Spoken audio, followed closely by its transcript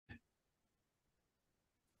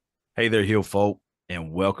Hey there, Hill folk,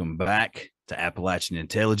 and welcome back to Appalachian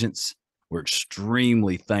Intelligence. We're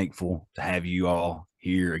extremely thankful to have you all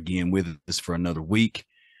here again with us for another week,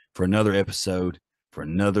 for another episode, for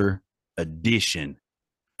another edition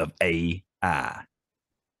of AI.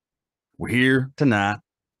 We're here tonight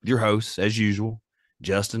with your hosts, as usual,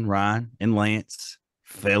 Justin, Ryan, and Lance.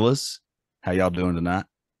 Fellas, how y'all doing tonight?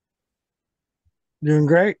 Doing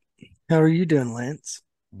great. How are you doing, Lance?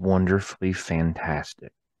 Wonderfully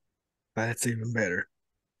fantastic. That's even better.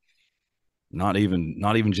 Not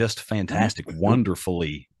even just fantastic, Nope.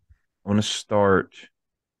 wonderfully. I want to start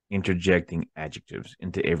interjecting adjectives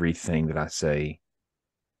into everything that I say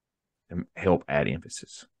to help add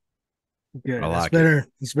emphasis. I Good. It's like it. better.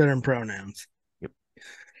 It's better than pronouns. Yep.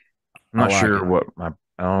 I'm I not like it. sure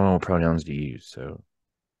I don't know what pronouns to use, so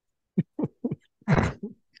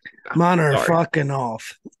Mine are sorry. fucking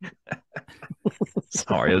off.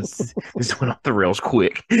 Sorry. This went off the rails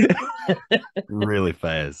quick. Really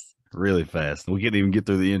fast, really fast. We can't even get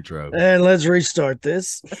through the intro. And let's restart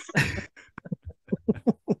this.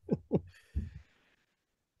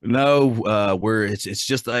 No, we're it's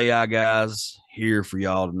just the AI guys here for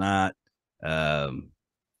y'all tonight. Um,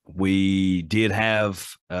 we did have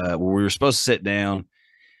we were supposed to sit down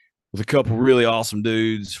with a couple really awesome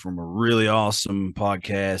dudes from a really awesome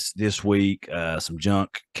podcast this week. Some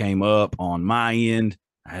junk came up on my end.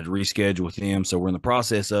 I had to reschedule with them, so we're in the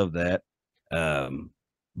process of that.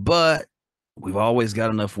 But we've always got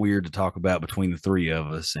enough weird to talk about between the three of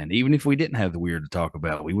us. And even if we didn't have the weird to talk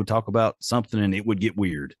about, we would talk about something and it would get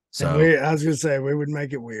weird. And So, I was gonna say we would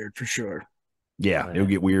make it weird for sure. yeah, it'll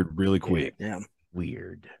get weird really Yeah, quick. Yeah.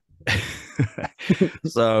 weird.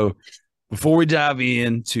 So, before we dive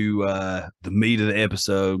into the meat of the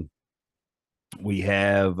episode, we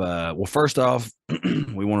have, well, first off,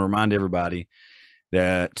 we want to remind everybody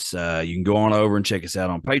that you can go on over and check us out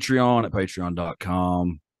on Patreon at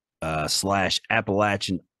patreon.com /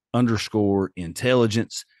 Appalachian underscore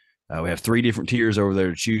intelligence. We have 3 different tiers over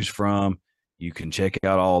there to choose from. You can check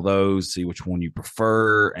out all those, see which one you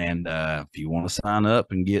prefer. And if you want to sign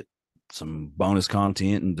up and get some bonus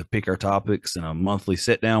content and to pick our topics and a monthly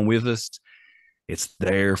sit down with us, it's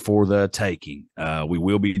there for the taking. We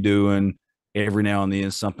will be doing every now and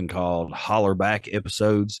then something called holler back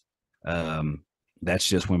episodes. Um, that's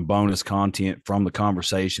just when bonus content from the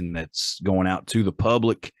conversation that's going out to the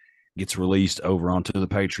public gets released over onto the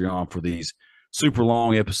Patreon for these super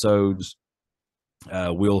long episodes.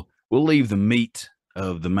 We'll leave the meat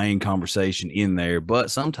of the main conversation in there,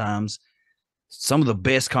 but sometimes some of the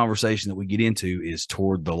best conversation that we get into is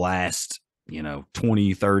toward the last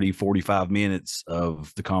 20, 30, 45 minutes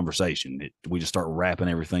of the conversation. We just start wrapping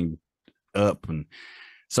everything up and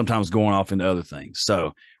sometimes going off into other things.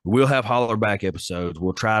 So we'll have holler back episodes.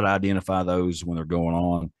 We'll try to identify those when they're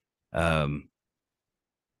going on.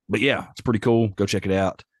 But yeah, it's pretty cool. Go check it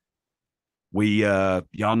out. We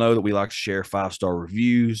y'all know that we like to share 5-star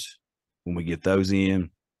reviews when we get those in.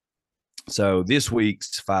 So this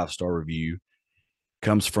week's 5-star review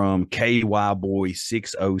comes from KY Boy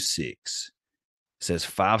 606. It says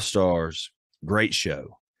 5 stars. Great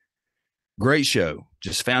show. Great show.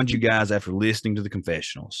 Just found you guys after listening to the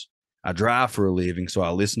confessionals. I drive for a living, so I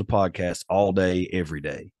listen to podcasts all day, every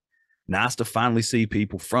day. Nice to finally see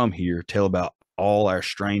people from here tell about all our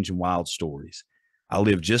strange and wild stories. I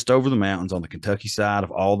live just over the mountains on the Kentucky side of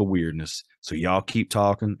all the weirdness, so y'all keep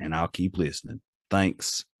talking and I'll keep listening.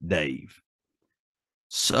 Thanks, Dave.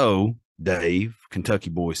 So, Dave, Kentucky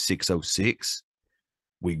Boy 606,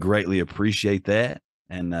 we greatly appreciate that.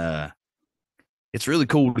 And it's really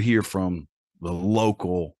cool to hear from the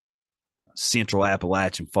local Central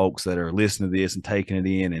Appalachian folks that are listening to this and taking it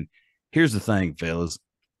in. And here's the thing, fellas,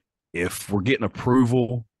 if we're getting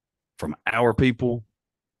approval from our people,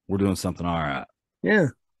 we're doing something all right. Yeah.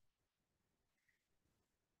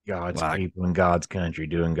 God's Like, people in God's country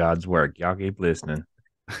doing God's work. Y'all keep listening.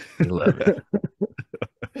 We love it.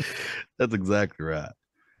 that's exactly right.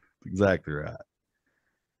 Exactly right.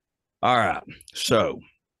 All right. So,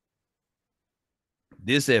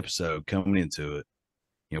 this episode coming into it,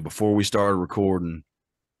 before we started recording,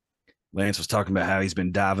 Lance was talking about how he's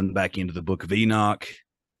been diving back into the book of Enoch.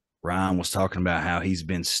 Ryan was talking about how he's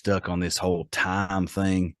been stuck on this whole time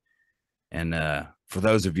thing. And for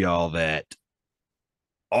those of y'all that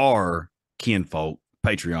are kinfolk,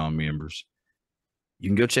 Patreon members, you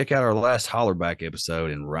can go check out our last Hollerback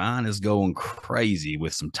episode. And Ryan is going crazy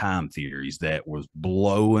with some time theories that was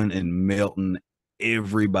blowing and melting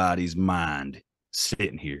everybody's mind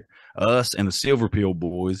sitting here. Us and the Silver Pill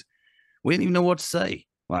boys, we didn't even know what to say.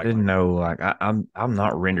 I Like, didn't know, like I'm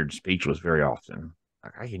not rendered speechless very often.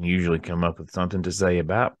 I can usually come up with something to say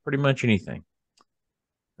about pretty much anything.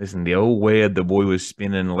 Listen, the old web the boy was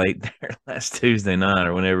spinning late there last Tuesday night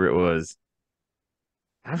or whenever it was.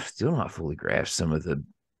 I've still not fully grasped some of the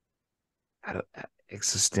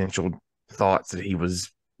existential thoughts that he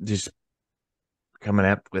was just coming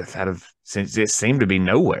up with out of since it seemed to be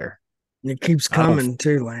nowhere. It keeps I don't coming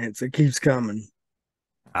too, Lance. It keeps coming.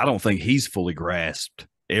 I don't think he's fully grasped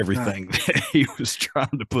everything that he was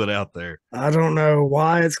trying to put out there. I don't know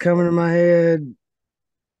why it's coming in my head.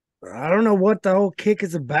 I don't know what the whole kick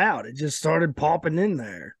is about. It just started popping in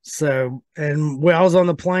there. So, and when I was on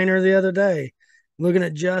the planer the other day, looking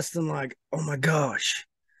at Justin like, oh my gosh,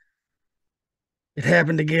 it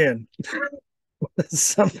happened again.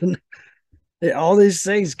 Something. All these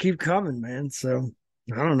things keep coming, man. So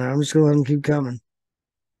I don't know. I'm just gonna let them keep coming.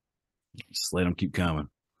 Just let him keep coming.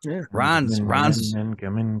 Yeah. Ryan's coming.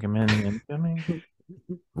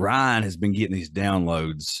 Ryan has been getting these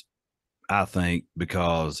downloads, I think,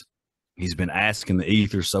 because he's been asking the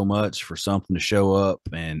ether so much for something to show up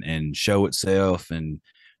and show itself and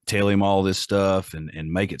tell him all this stuff and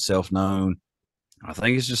make itself known. I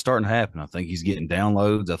think it's just starting to happen. I think he's getting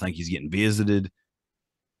downloads. I think he's getting visited.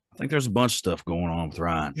 I think there's a bunch of stuff going on with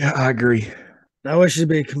Ryan. Yeah, I agree. I wish it'd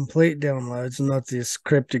be complete downloads and not this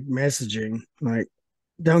cryptic messaging. Like,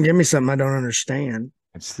 don't give me something I don't understand.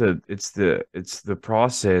 It's the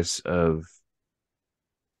process of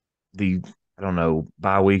the I don't know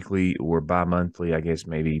bi-weekly or bi-monthly, I guess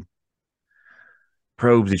maybe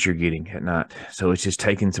probes that you're getting at night. So it's just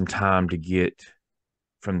taking some time to get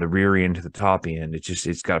from the rear end to the top end.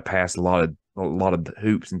 It's got to pass a lot of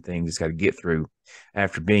hoops and things it's got to get through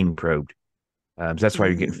after being probed. So that's why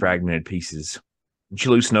you're getting fragmented pieces. Once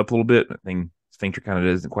you loosen up a little bit, the sphincter kind of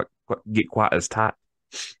doesn't quite get quite as tight.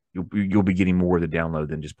 You'll be getting more of the download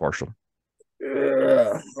than just partial.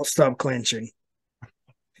 I'll stop clenching.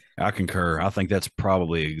 I concur. I think that's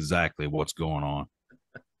probably exactly what's going on.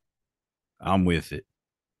 I'm with it.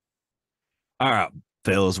 All right,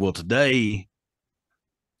 fellas. Well, tonight,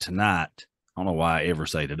 I don't know why I ever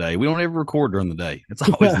say today. We don't ever record during the day. It's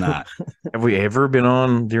always night. Have we ever been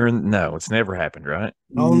on during? No, it's never happened, right?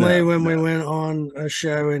 Only when we went on a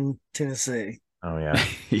show in Tennessee. Oh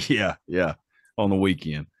yeah, yeah. On the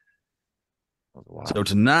weekend. So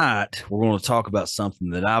tonight we're going to talk about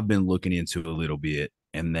something that I've been looking into a little bit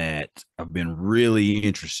and that I've been really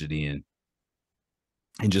interested in,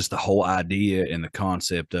 and just the whole idea and the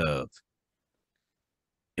concept of.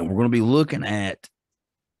 And we're going to be looking at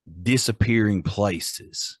disappearing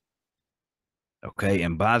places. Okay.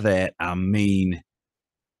 And by that, I mean,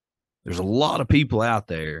 there's a lot of people out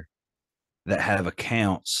there that have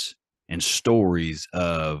accounts and stories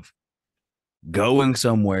of going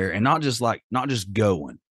somewhere and not just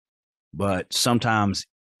going, but sometimes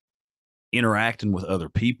interacting with other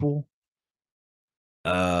people.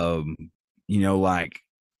 Like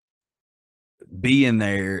being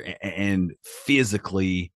there and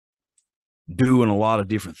physically doing a lot of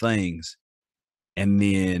different things, and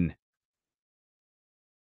then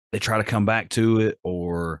they try to come back to it,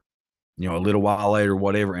 or a little while later,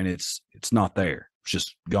 whatever, and it's not there. It's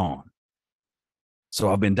just gone.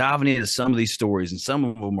 So I've been diving into some of these stories, and some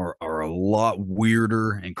of them are a lot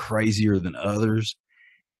weirder and crazier than others,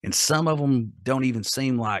 and some of them don't even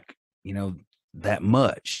seem like that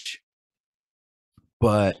much,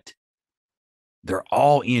 but they're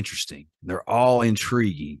all interesting. They're all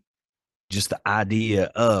intriguing. Just the idea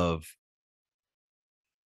of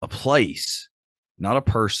a place, not a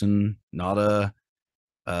person, not a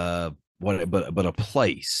but a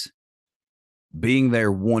place being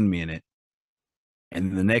there 1 minute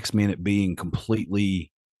and the next minute being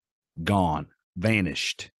completely gone,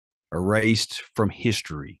 vanished, erased from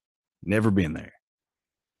history, never been there.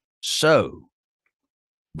 So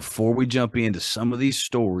before we jump into some of these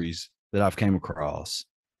stories that I've came across,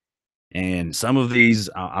 and some of these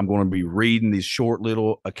I'm going to be reading these short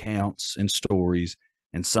little accounts and stories,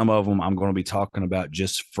 and some of them I'm going to be talking about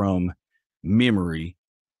just from memory.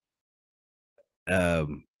 But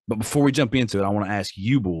before we jump into it, I want to ask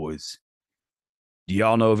you boys, do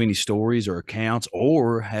y'all know of any stories or accounts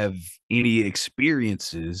or have any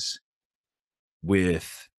experiences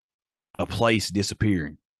with a place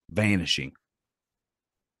disappearing, vanishing?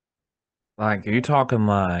 Like, are you talking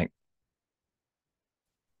like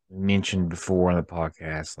mentioned before on the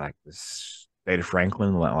podcast, like the state of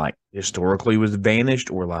Franklin, like historically was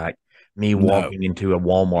vanished, or like me walking into a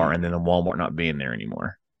Walmart and then the Walmart not being there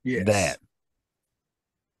anymore? Yes.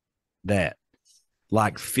 That.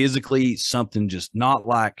 Like physically something just not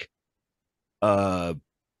like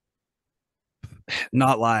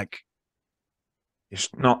It's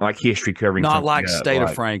not like history covering Not something like up, State of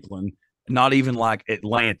like, Franklin, not even like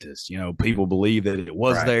Atlantis. You know, people believe that it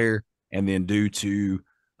was right. there, and then due to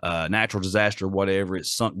natural disaster or whatever,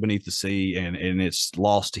 it's sunk beneath the sea and it's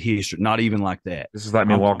lost to history. Not even like that. This is like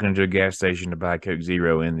me walking into a gas station to buy Coke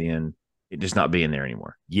Zero and then it just not being there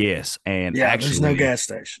anymore. Yes, and Yeah, there's no actually, gas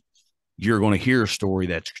station. you're going to hear a story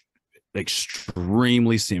that's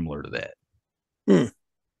extremely similar to that.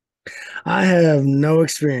 I have no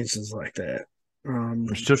experiences like that.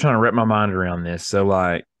 I'm still trying to wrap my mind around this. So,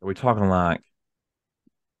 like, are we talking like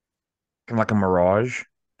kind of like a mirage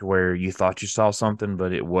to where you thought you saw something,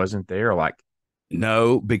 but it wasn't there? Like,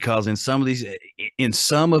 No, because in some of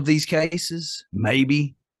these cases,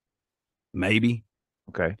 maybe,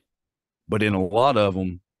 okay, but in a lot of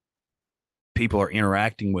them, people are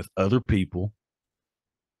interacting with other people.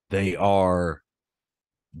 They are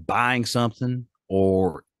buying something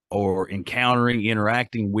or encountering,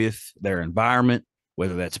 interacting with their environment,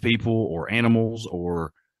 whether that's people or animals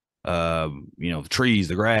or the trees,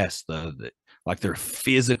 the grass, like they're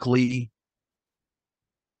physically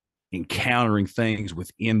encountering things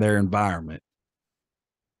within their environment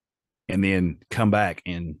and then come back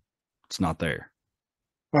and it's not there.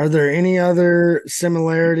 Are there any other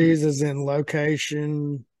similarities, as in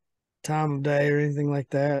location, time of day, or anything like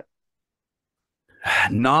that?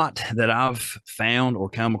 Not that I've found or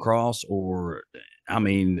come across, or I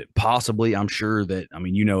mean, possibly, I'm sure that, I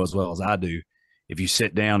mean, you know, as well as I do, if you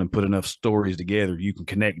sit down and put enough stories together, you can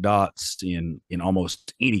connect dots in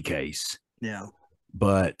almost any case. Yeah.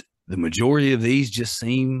 But the majority of these just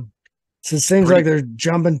seem So it seems pretty, like they're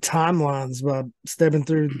jumping timelines by stepping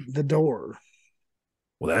through the door.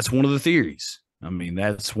 well, that's one of the theories. I mean,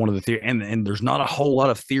 that's one of the theories. And there's not a whole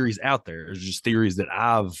lot of theories out there. There's just theories that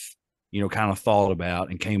I've, kind of thought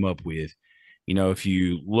about and came up with. You know, if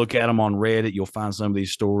you look at them on Reddit, you'll find some of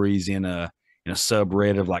these stories in a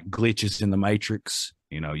subreddit of like glitches in the Matrix.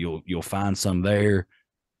 You know, you'll find some there.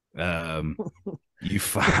 You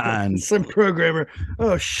find Some programmer.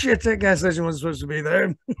 Oh shit, that gas station wasn't supposed to be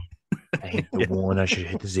there. I hit the one, I should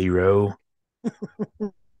hit the zero.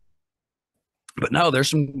 but no, there's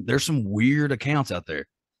some weird accounts out there.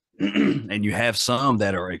 And you have some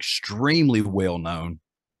that are extremely well known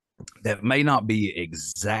that may not be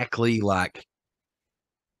exactly like,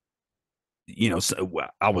 so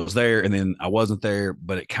I was there and then I wasn't there,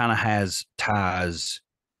 but it kind of has ties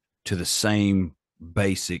to the same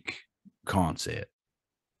basic concept.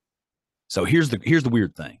 So here's the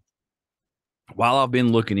weird thing. While I've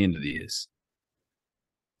been looking into this,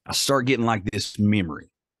 I start getting like this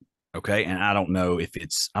memory. Okay. And I don't know if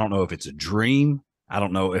it's a dream. I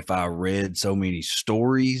don't know if I read so many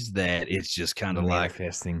stories that it's just kind of like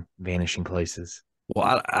manifesting, vanishing places.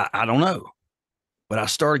 Well, I don't know, but I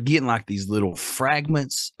started getting like these little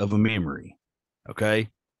fragments of a memory, okay,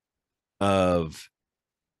 of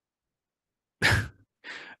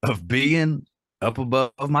of being up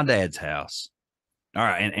above my dad's house. All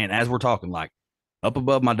right, and as we're talking, like up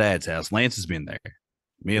above my dad's house, Lance has been there.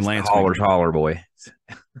 Me and Lance Holler boy.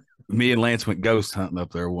 Me and Lance went ghost hunting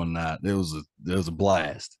up there one night. It was a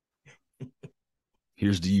blast.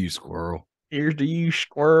 Here's to you, squirrel. Here's to you,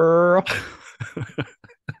 squirrel.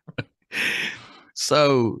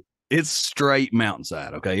 So it's straight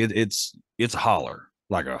mountainside. Okay, it's a holler,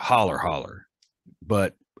 like a holler,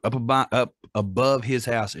 but up above his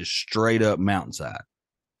house is straight up mountainside.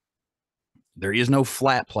 There is no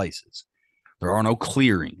flat places. There are no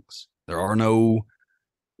clearings. There are no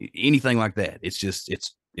anything like that. It's just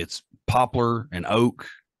it's poplar and oak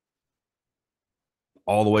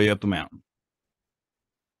all the way up the mountain.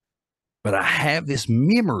 But I have this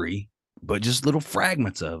memory, but just little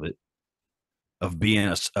fragments of it, of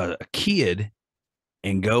being a kid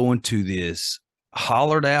and going to this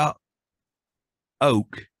hollered out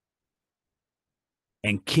oak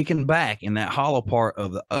and kicking back in that hollow part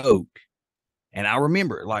of the oak. And I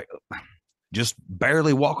remember like just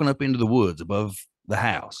barely walking up into the woods above the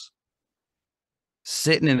house,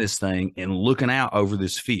 sitting in this thing and looking out over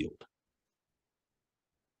this field.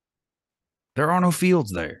 There are no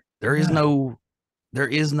fields there. There is no,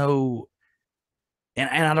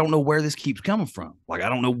 and I don't know where this keeps coming from. Like, I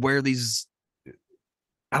don't know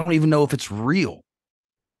I don't even know if it's real.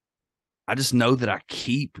 I just know that I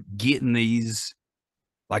keep getting these,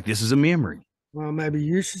 like, this is a memory. Well, maybe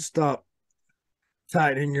you should stop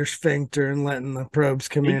tightening your sphincter and letting the probes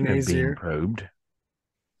come in easier. Being probed.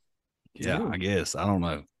 Yeah, I guess. I don't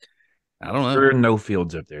know. There are no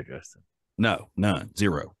fields up there, Justin. No, none,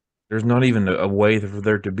 zero. There's not even a way for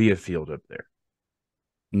there to be a field up there.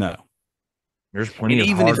 No. There's plenty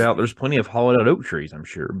of hollowed out oak trees, I'm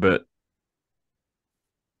sure, but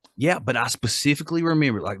Yeah, but I specifically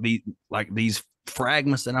remember these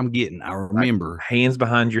fragments that I'm getting. I remember hands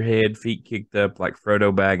behind your head, feet kicked up like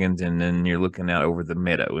Frodo Baggins, and then you're looking out over the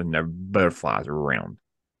meadow, and the butterflies are around.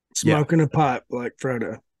 Smoking a pipe like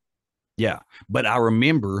Frodo. Yeah, but I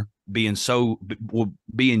remember being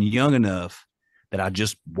young enough that I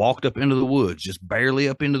just walked up into the woods, just barely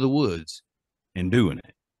up into the woods, and doing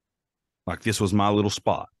it like this was my little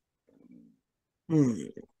spot.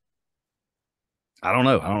 I don't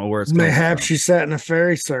know. I don't know where it's coming Mayhaps from. you sat in a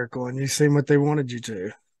fairy circle and you seen what they wanted you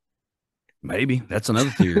to. Maybe that's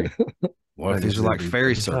another theory. What if these are like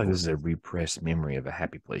fairy I feel like this circles? is a repressed memory of a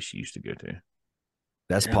happy place you used to go to.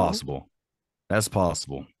 That's Yeah. possible. That's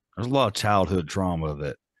possible. There's a lot of childhood trauma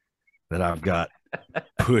that I've got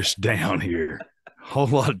pushed down here. A whole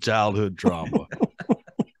lot of childhood trauma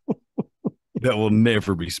that will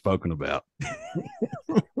never be spoken about.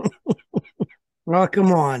 Well,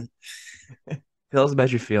 come on. Tell us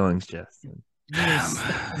about your feelings, Justin.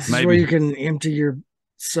 This is where you can empty your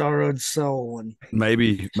sorrowed soul and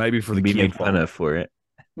maybe for the be made fun kinfolk, of for it.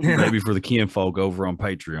 maybe for the kinfolk over on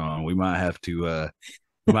Patreon, we might have to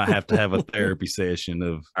have a therapy session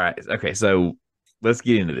of. All right, okay, so let's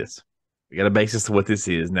get into this. We got a basis to what this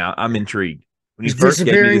is. Now I'm intrigued. When you first gave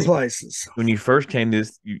me disappearing this, places. when you first came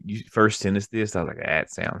this, you first sent us this, I was like,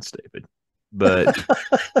 that sounds stupid. But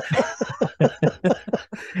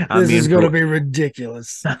This is going to be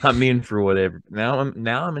ridiculous. I'm in for whatever. Now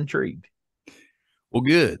I'm intrigued. Well,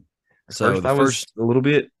 good. So I was a little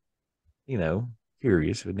bit,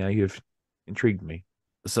 curious, but now you've intrigued me.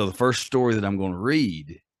 So the first story that I'm going to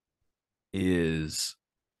read is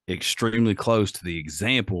extremely close to the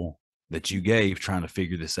example that you gave trying to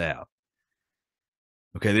figure this out.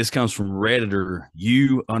 Okay, this comes from Redditor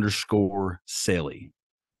U_Selly.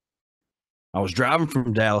 I was driving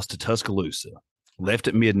from Dallas to Tuscaloosa, left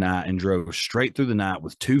at midnight, and drove straight through the night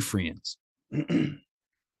with two friends.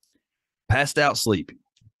 Passed out sleeping.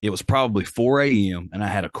 It was probably 4 a.m., and I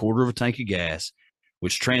had a quarter of a tank of gas,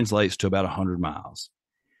 which translates to about 100 miles.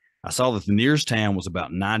 I saw that the nearest town was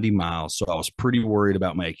about 90 miles, so I was pretty worried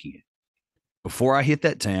about making it. Before I hit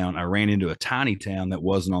that town, I ran into a tiny town that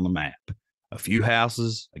wasn't on the map. A few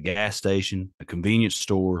houses, a gas station, a convenience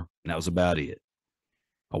store, and that was about it.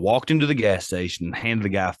 I walked into the gas station and handed the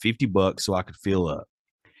guy $50 so I could fill up.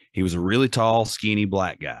 He was a really tall, skinny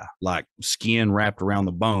black guy, like skin wrapped around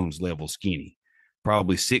the bones level skinny,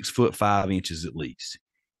 probably 6'5" at least.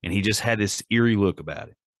 And he just had this eerie look about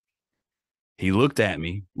it. He looked at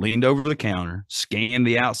me, leaned over the counter, scanned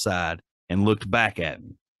the outside, and looked back at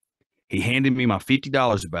me. He handed me my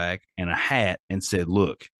 $50 back and a hat and said,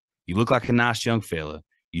 "Look, you look like a nice young fella.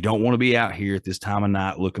 You don't want to be out here at this time of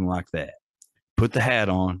night looking like that. Put the hat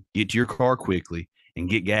on, get to your car quickly, and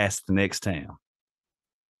get gas at the next town."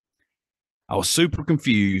 I was super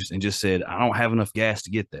confused and just said, "I don't have enough gas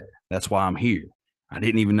to get there. That's why I'm here. I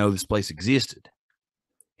didn't even know this place existed."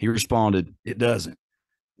 He responded, "It doesn't.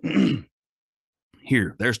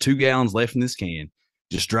 Here, there's 2 gallons left in this can.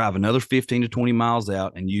 Just drive another 15 to 20 miles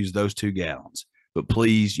out and use those 2 gallons. But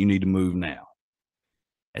please, you need to move now."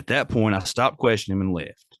 At that point, I stopped questioning him and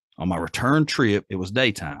left. On my return trip, it was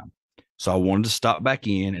daytime, so I wanted to stop back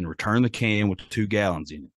in and return the can with 2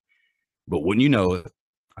 gallons in it. But wouldn't you know it,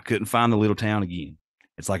 I couldn't find the little town again.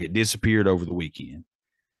 It's like it disappeared over the weekend.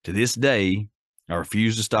 To this day, I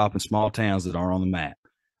refuse to stop in small towns that aren't on the map.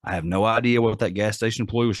 I have no idea what that gas station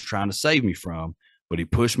employee was trying to save me from, but he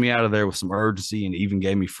pushed me out of there with some urgency and even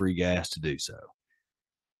gave me free gas to do so.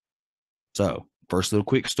 So, first little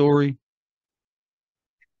quick story.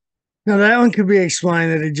 Now, that one could be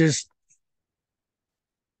explained that he just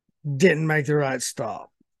didn't make the right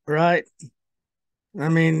stop, right? I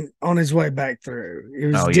mean, on his way back through. It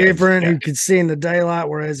was different. Yeah. He could see in the daylight,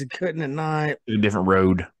 whereas he couldn't at night. A different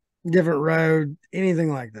road,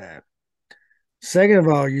 anything like that. Second of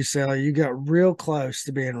all, Sally, you got real close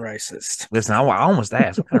to being racist. Listen, I almost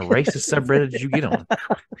asked, what kind of racist subreddit did you get on?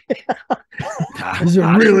 He's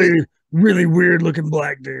a really weird looking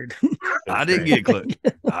black dude. I didn't get close.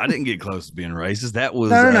 I didn't get close to being racist. That was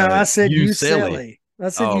no. I said you silly. I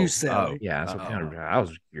said you silly. Yeah, so I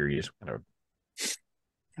was curious.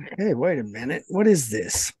 Hey, wait a minute. What is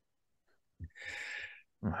this?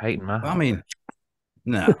 I'm hating my. I mean,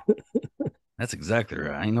 no, that's exactly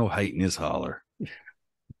right. Ain't no hating this holler.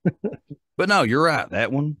 But no, you're right.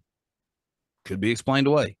 That one could be explained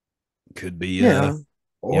away. Could be,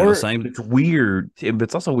 or same. It's weird, but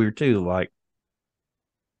it's also weird too. Like,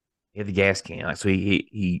 he had the gas can, like, so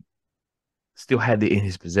he still had it in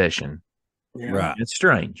his possession. Yeah. Right. It's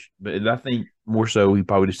strange, but I think more so he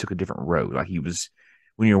probably just took a different road. Like, he was,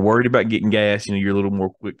 when you're worried about getting gas, you're a little more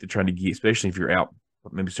quick to try to get, especially if you're out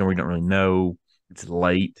maybe somewhere you don't really know. It's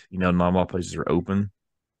late, not all places are open.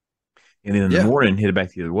 And then in the Yeah. morning, hit it back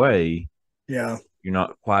the other way. Yeah. You're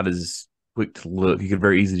not quite as quick to look. You could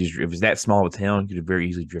very easily just, if it's that small of a town, you could have very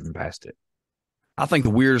easily driven past it. I think the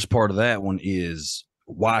weirdest part of that one is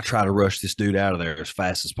why try to rush this dude out of there as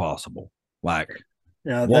fast as possible? Like,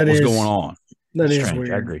 Yeah, what was going on? That It's is strange.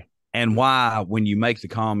 weird. I agree. And why, when you make the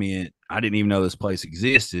comment, I didn't even know this place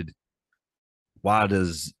existed, why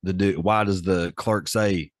does the clerk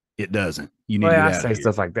say it doesn't? You need Well, to yeah, get I out of say here.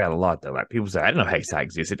 stuff like that a lot though. Like people say, I don't know how Hayside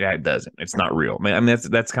exists. It doesn't. It's not real. I mean,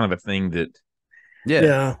 that's kind of a thing that Yeah.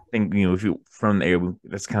 Yeah. I think if you from there,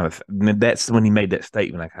 that's kind of that's when he made that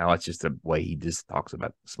statement. Like how it's just the way he just talks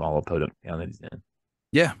about the small opponent town that he's in.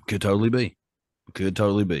 Yeah. Could totally be. Could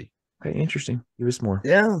totally be. Okay, interesting. Give us more.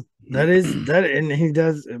 Yeah. That is that, and he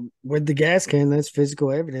does with the gas can. That's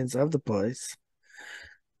physical evidence of the place.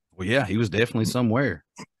 Well, yeah, he was definitely somewhere.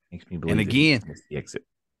 Makes me believe And that he again, missed the exit.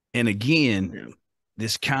 Yeah.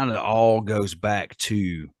 this kind of all goes back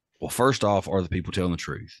to, well, first off, are the people telling the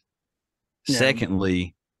truth? Yeah.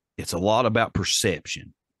 Secondly, it's a lot about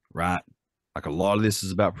perception, right? Like a lot of this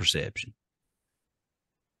is about perception.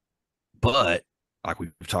 But like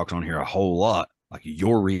we've talked on here a whole lot, like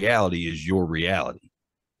your reality is your reality.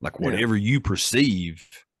 Like whatever you perceive,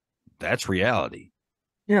 that's reality.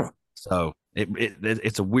 Yeah. So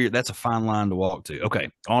it's that's a fine line to walk to. Okay,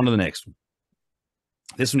 on to the next one.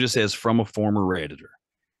 This one just says, from a former Redditor.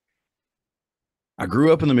 I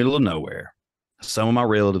grew up in the middle of nowhere. Some of my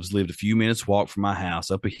relatives lived a few minutes walk from my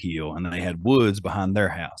house up a hill, and they had woods behind their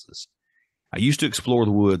houses. I used to explore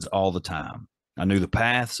the woods all the time. I knew the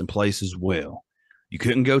paths and places well. You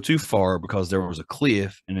couldn't go too far because there was a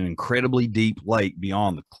cliff and an incredibly deep lake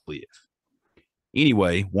beyond the cliff.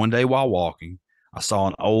 Anyway, one day while walking, I saw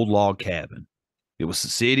an old log cabin. It was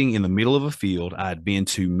sitting in the middle of a field I had been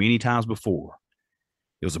to many times before.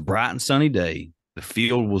 It was a bright and sunny day. The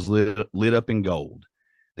field was lit up in gold.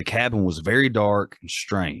 The cabin was very dark and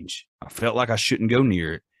strange. I felt like I shouldn't go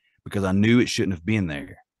near it because I knew it shouldn't have been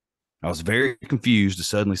there. I was very confused to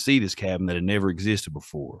suddenly see this cabin that had never existed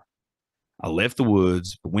before. I left the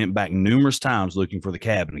woods, but went back numerous times looking for the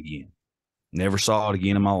cabin again. Never saw it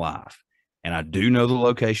again in my life. And I do know the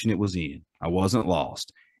location it was in. I wasn't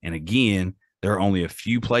lost. And again, there are only a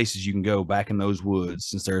few places you can go back in those woods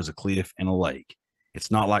since there is a cliff and a lake. It's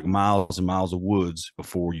not like miles and miles of woods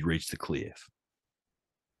before you reach the cliff.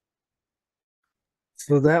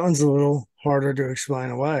 So that one's a little harder to explain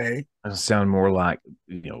away. Doesn't sound more like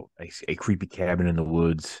a creepy cabin in the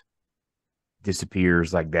woods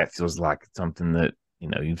disappears. Like that feels like something that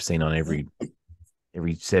you've seen on every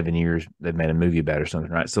 7 years they've made a movie about or something,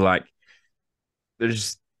 right? So like,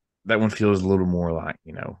 there's that one feels a little more like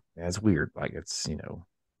that's weird. Like it's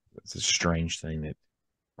it's a strange thing that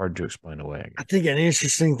hard to explain away. I think an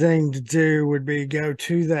interesting thing to do would be go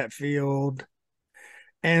to that field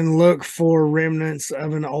and look for remnants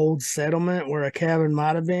of an old settlement where a cabin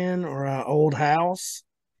might have been or an old house,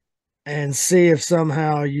 and see if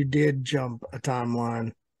somehow you did jump a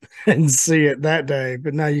timeline and see it that day,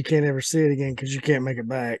 but now you can't ever see it again because you can't make it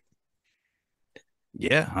back.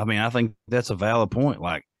 Yeah, I mean, I think that's a valid point.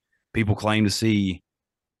 Like, people claim to see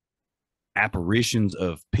apparitions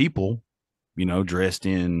of people, dressed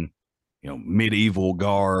in, medieval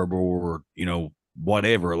garb or,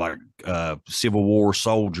 whatever, like Civil War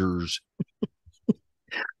soldiers.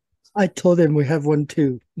 I told him we have one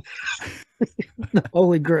too. The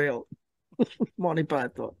Holy Grail. Monty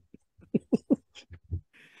Python.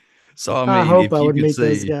 So I I mean, hope if I you would could meet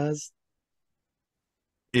those see, guys.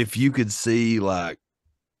 if you could see like,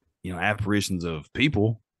 apparitions of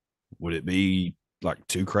people, would it be like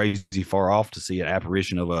too crazy far off to see an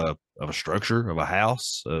apparition of a structure, of a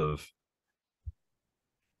house,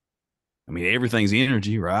 I mean, everything's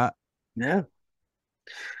energy, right? Yeah.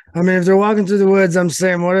 I mean, if they're walking through the woods, I'm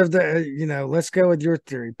saying, what if let's go with your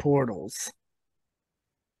theory, portals.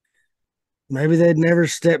 Maybe they'd never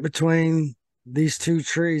step between these two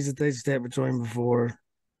trees that they stepped between before.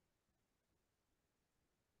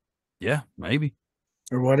 Yeah, maybe.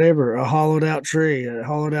 Or whatever, a hollowed out tree, a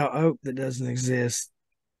hollowed out oak that doesn't exist.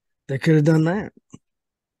 They could have done that.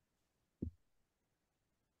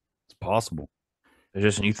 It's possible.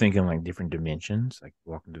 There's just you thinking like different dimensions, like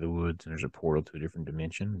walking to the woods and there's a portal to a different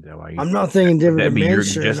dimension. Is that why I'm not thinking would different that be your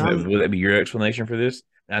dimension. would that be your explanation for this?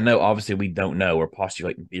 And I know obviously we don't know. We're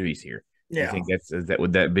postulating theories here. Do you think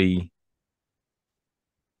would that be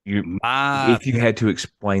My if you had to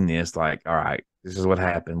explain this, like, all right, this is what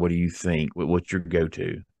happened. What do you think? What's your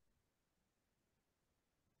go-to?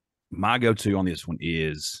 my go-to on this one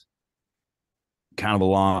is kind of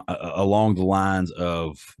along the lines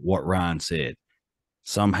of what Ryan said.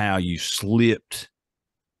 somehow you slipped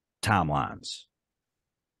timelines,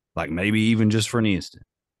 like maybe even just for an instant.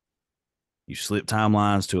 You slipped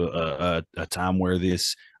timelines to a time where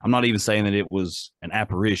this, I'm not even saying that it was an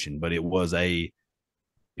apparition, but it was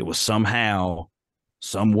somehow,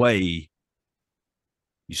 some way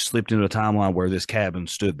you slipped into a timeline where this cabin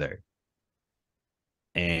stood there.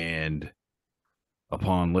 And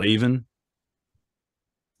upon leaving,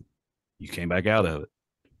 you came back out of it.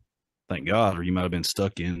 Thank God, or you might have been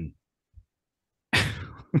stuck in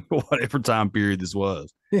whatever time period this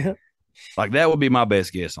was. Yeah. Like that would be my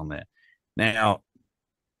best guess on that. Now,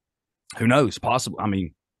 who knows? Possible. I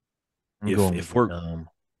mean, if we're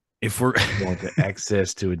going to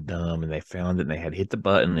access to a dumb and they found it and they had hit the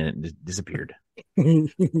button and it just disappeared.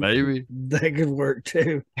 maybe that could work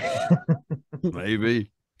too.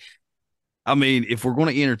 Maybe. I mean, if we're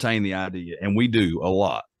going to entertain the idea, and we do a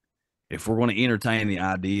lot, if we're going to entertain the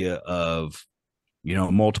idea of,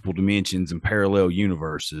 multiple dimensions and parallel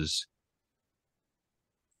universes,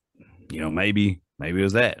 maybe it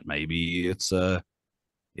was that. Maybe it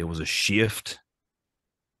was a shift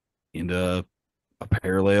into a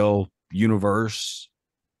parallel universe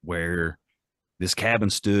where this cabin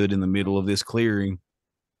stood in the middle of this clearing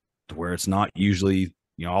to where it's not usually,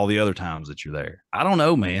 all the other times that you're there. I don't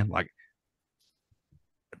know, man. Like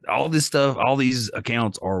all this stuff, all these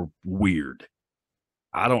accounts are weird.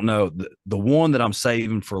 I don't know. The one that I'm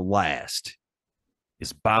saving for last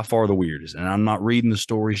is by far the weirdest. And I'm not reading the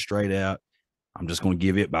story straight out. I'm just going to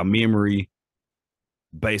give it by memory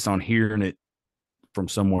based on hearing it from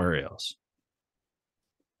somewhere else.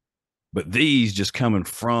 But these just coming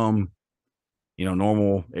from,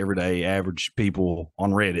 normal, everyday, average people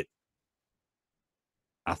on Reddit,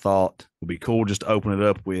 I thought would be cool just to open it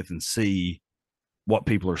up with and see what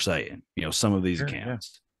people are saying, some of these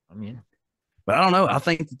accounts. Yeah. I mean, but I don't know. I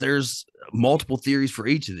think that there's multiple theories for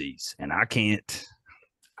each of these, and I can't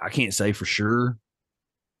say for sure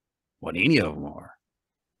what any of them are.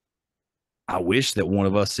 I wish that one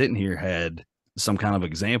of us sitting here had some kind of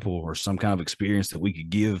example or some kind of experience that we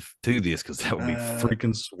could give to this, because that would be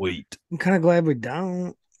freaking sweet. I'm kind of glad we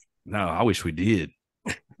don't. No, I wish we did.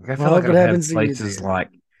 I feel like I've had places like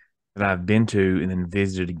that I've been to and then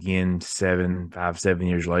visited again 7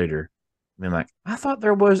 years later. And then like, I thought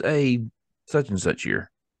there was a such and such year.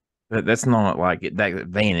 That's not like it that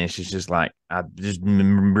vanished. It's just like I just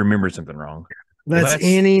remember something wrong. That's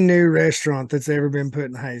any new restaurant that's ever been put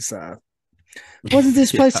in Hayside. Wasn't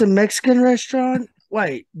this place a Mexican restaurant?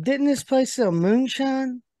 Wait, didn't this place sell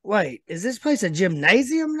moonshine? Wait, is this place a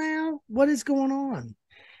gymnasium now? What is going on?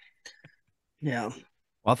 Yeah.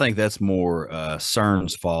 Well, I think that's more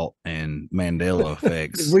CERN's fault and Mandela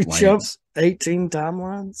effects. We jumped 18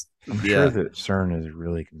 timelines. I'm sure that CERN is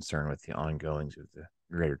really concerned with the ongoings of the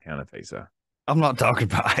greater town of Hayside. I'm not talking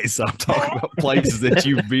about Hayside. I'm talking about places that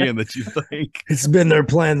you've been that you think. It's been their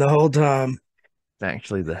plan the whole time.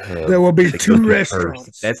 Actually, the hub. There will be 2 restaurants.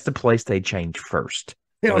 First. That's the place they change first.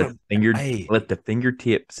 Let the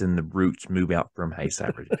fingertips and the roots move out from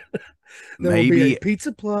Hayside. There will be a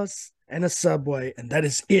Pizza Plus and a Subway, and that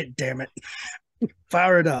is it, damn it.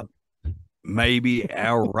 Fire it up. Maybe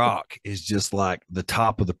our rock is just like the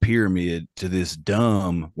top of the pyramid to this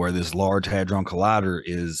dome where this large hadron collider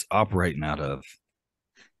is operating out of.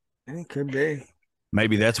 It could be.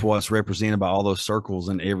 Maybe that's what's represented by all those circles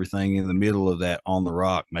and everything in the middle of that on the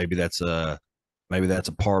rock. Maybe that's a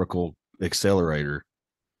particle accelerator.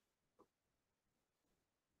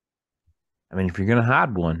 I mean, if you're gonna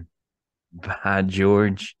hide one, by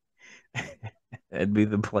George, that'd be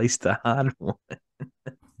the place to hide one.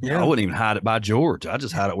 Yeah, I wouldn't even hide it by George. I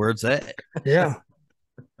just hide it where it's at. Yeah.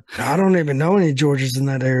 I don't even know any Georges in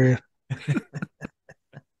that area.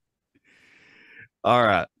 All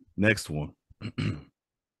right. Next one.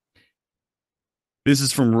 This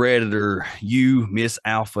is from Redditor Miss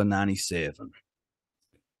Alpha 97.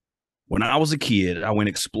 When I was a kid, I went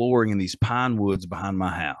exploring in these pine woods behind my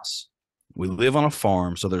house. We live on a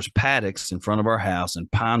farm, so there's paddocks in front of our house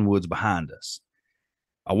and pine woods behind us.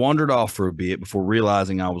 I wandered off for a bit before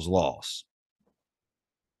realizing I was lost.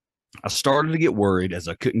 I started to get worried as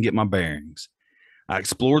I couldn't get my bearings. I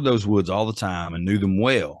explored those woods all the time and knew them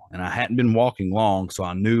well, and I hadn't been walking long, so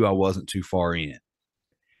I knew I wasn't too far in.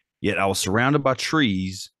 Yet I was surrounded by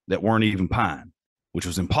trees that weren't even pine, which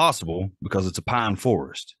was impossible because it's a pine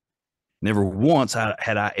forest. Never once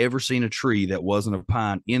had I ever seen a tree that wasn't a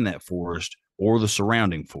pine in that forest or the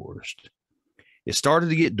surrounding forest. It started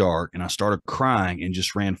to get dark, and I started crying and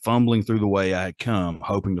just ran fumbling through the way I had come,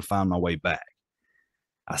 hoping to find my way back.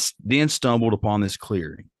 I then stumbled upon this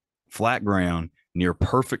clearing, flat ground, near a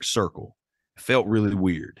perfect circle. It felt really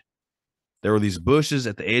weird. There were these bushes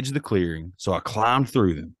at the edge of the clearing, so I climbed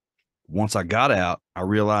through them. Once I got out, I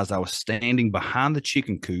realized I was standing behind the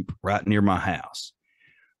chicken coop right near my house.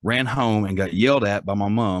 Ran home and got yelled at by my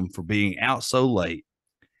mom for being out so late.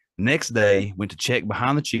 Next day, went to check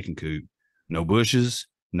behind the chicken coop. No bushes,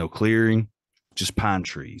 no clearing, just pine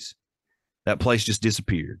trees. That place just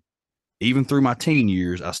disappeared. Even through my teen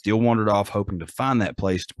years, I still wandered off hoping to find that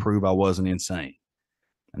place to prove I wasn't insane.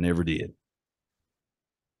 I never did.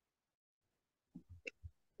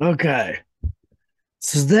 Okay.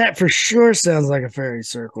 So that for sure sounds like a fairy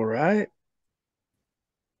circle, right?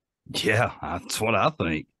 Yeah, that's what I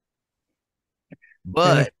think.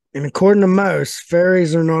 But and according to most,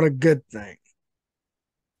 fairies are not a good thing.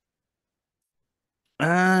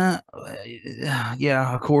 Yeah,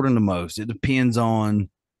 according to most, it depends on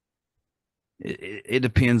it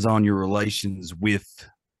depends on your relations with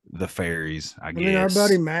the fairies, I guess. mean, our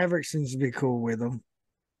buddy Maverick seems to be cool with them.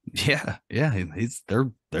 Yeah,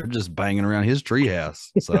 they're just banging around his treehouse.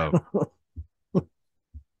 So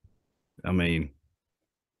I mean,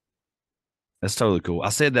 that's totally cool. I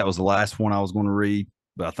said that was the last one I was going to read,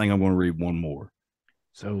 but I think I'm going to read one more.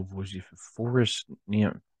 So, was you forest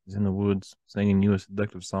nymph is in the woods singing you a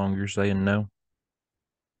seductive song? You're saying no?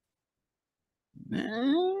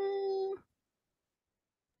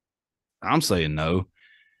 I'm saying no,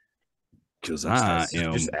 because I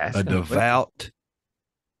am just a asking devout,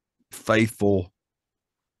 faithful,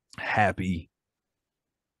 happy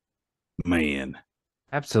man.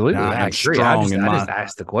 Absolutely, I I am agree. strong in I my. just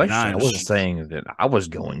asked the question. I wasn't saying that I was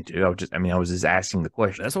going to. I was just asking the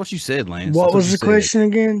question. That's what you said, Lance. What That's was you the said. question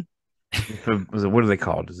again? What are they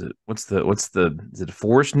called? Is it is it a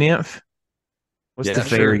forest nymph? What's Yeah, the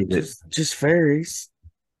fairy sure. that Just fairies?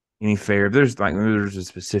 any fairy? There's a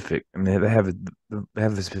specific. I mean, they have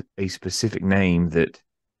a specific name that.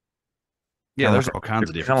 Yeah, there's all kinds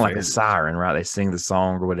of different kind of like a fairies. siren, right? They sing the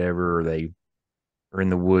song or whatever, or they are in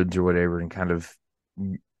the woods or whatever, and kind of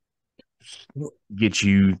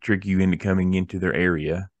trick you into coming into their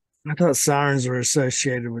area. I thought sirens were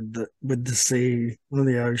associated with the sea or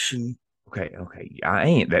the ocean. Okay. I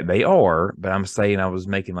ain't that they are, but I'm saying I was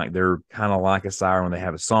making like they're kind of like a siren when they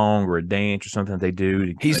have a song or a dance or something that they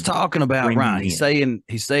do. He's talking about bring right. you He's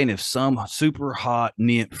saying if some super hot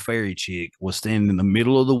nymph fairy chick was standing in the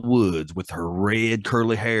middle of the woods with her red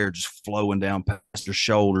curly hair just flowing down past her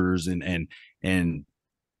shoulders and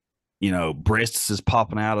breasts is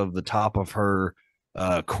popping out of the top of her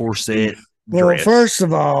corset. Well, dress. first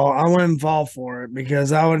of all, I wouldn't fall for it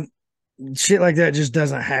because shit like that just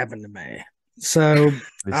doesn't happen to me. So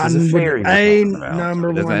This I is a would fairy we're talking about. number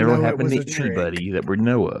It doesn't one ever know it happen was to a trick. anybody that we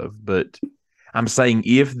know of, but I'm saying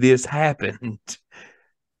if this happened,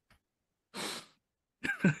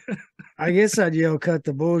 I guess I'd yell, "Cut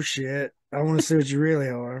the bullshit! I want to see what you really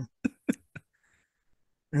are,"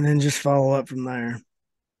 and then just follow up from there.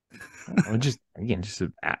 I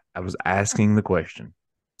was asking the question.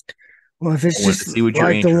 Well, if it's just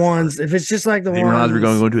like the ones, if it's just like the I didn't realize we were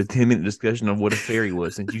going to ones, go into a 10-minute discussion of what a fairy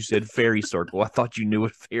was. Since you said fairy circle, I thought you knew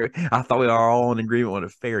what fairy. I thought we were all in agreement what a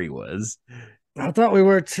fairy was. I thought we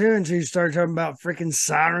were too until you started talking about freaking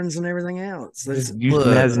sirens and everything else. Just using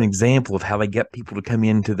that as an example of how they get people to come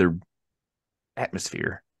into their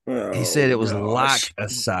atmosphere. He said it was like a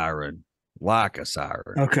siren. Like a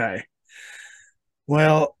siren. Okay.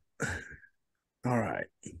 Well, all right.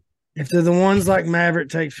 If they're the ones like Maverick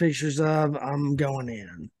takes pictures of, I'm going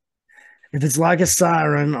in. If it's like a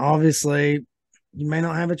siren, obviously you may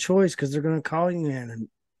not have a choice because they're going to call you in.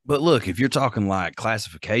 But look, if you're talking like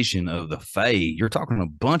classification of the Fae, you're talking a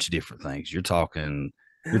bunch of different things. You're talking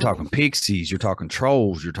pixies, you're talking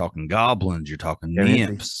trolls, you're talking goblins, you're talking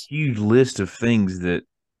nymphs. It's a huge list of things that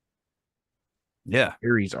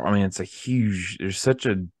fairies are. I mean, there's such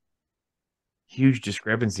a huge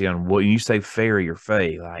discrepancy on what you say fairy or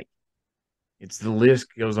fae. Like it's the list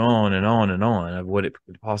goes on and on and on of what it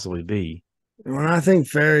could possibly be. When I think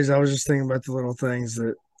fairies, I was just thinking about the little things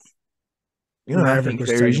that I think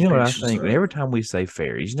fairies. You know what I think? Every time we say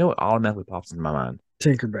fairies, you know what automatically pops into my mind?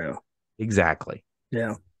 Tinkerbell. Exactly.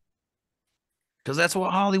 Yeah. Because that's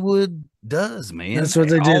what Hollywood does, man. That's what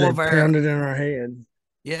they do. They pound it in our head.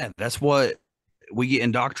 Yeah, that's what we get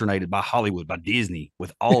indoctrinated by Hollywood, by Disney,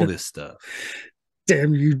 with all this stuff.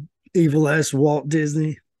 Damn you, evil ass Walt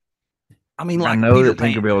Disney. I mean, I know that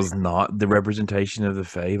Tinkerbell is not the representation of the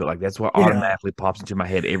Fae, but like that's what automatically pops into my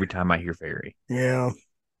head every time I hear fairy. Yeah.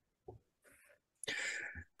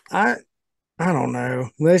 I don't know.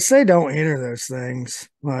 They say don't enter those things.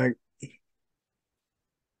 Like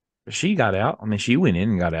she got out. I mean, she went in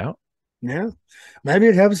and got out. Yeah. Maybe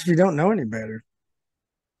it helps if you don't know any better.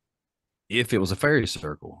 If it was a fairy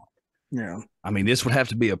circle. Yeah. I mean, this would have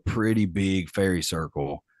to be a pretty big fairy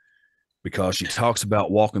circle because she talks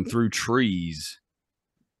about walking through trees.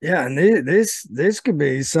 Yeah, and this could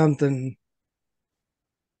be something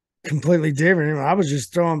completely different. I was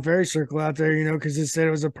just throwing fairy circle out there, because it said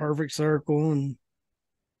it was a perfect circle, and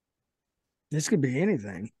this could be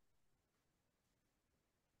anything.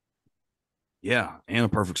 Yeah, and a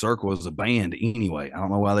perfect circle is a band anyway. I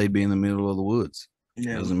don't know why they'd be in the middle of the woods.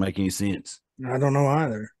 Yeah, Doesn't make any sense. I don't know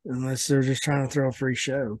either, unless they're just trying to throw a free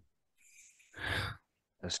show.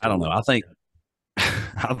 I don't know. I think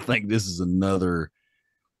I think this is another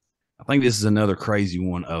crazy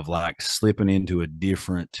one of like slipping into a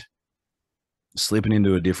different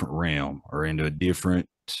realm or into a different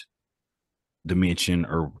dimension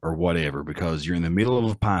or whatever, because you're in the middle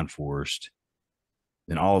of a pine forest,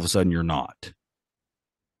 then all of a sudden you're not.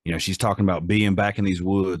 She's talking about being back in these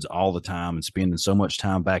woods all the time and spending so much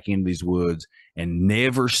time back in these woods and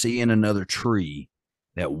never seeing another tree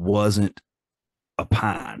that wasn't a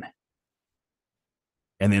pine.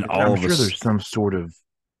 And then I'm sure there's some sort of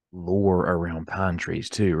lore around pine trees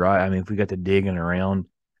too, right? I mean, if we got to digging around,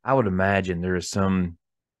 I would imagine there is some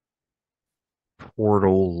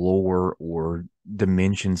portal lore or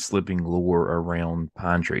dimension slipping lore around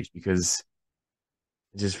pine trees, because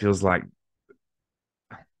it just feels like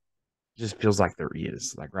there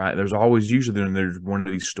is, like, right, there's always, usually when there's one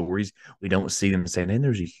of these stories, we don't see them saying, and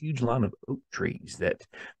there's a huge line of oak trees that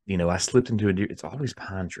I slipped into it's always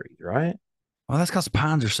pine trees, right? Well, that's because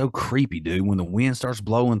pines are so creepy, dude. When the wind starts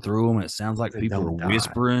blowing through them and it sounds like people are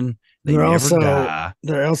whispering, they never die.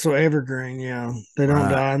 They're also evergreen. Yeah, they don't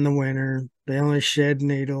die in the winter. They only shed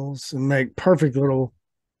needles and make perfect little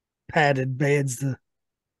padded beds to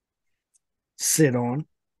sit on.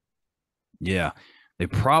 Yeah, they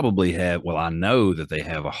probably have. Well, I know that they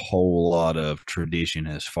have a whole lot of tradition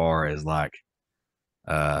as far as like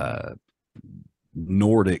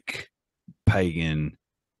Nordic pagan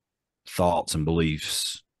thoughts and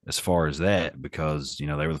beliefs as far as that, because they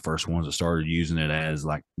were the first ones that started using it as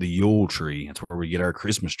like the Yule tree. That's where we get our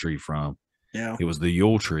Christmas tree from. Yeah, it was the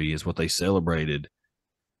Yule tree is what they celebrated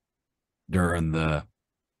during the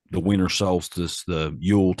winter solstice, the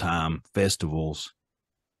Yule time festivals.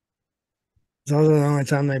 it's also the only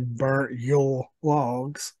time they burnt Yule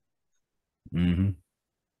logs. Mm-hmm.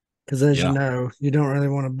 Because as you know, you don't really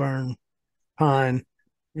want to burn pine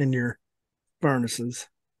in your furnaces.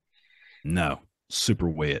 No, super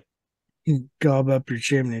wet. You gob up your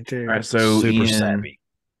chimney too. All right, so super in sappy.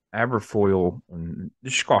 Aberfoyle,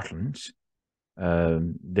 Scotland,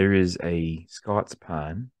 there is a Scots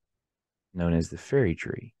pine known as the fairy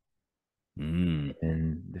tree. Mm.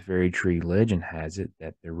 And the fairy tree legend has it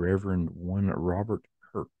that the Reverend one Robert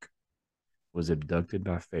Kirk was abducted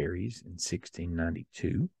by fairies in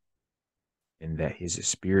 1692, and that his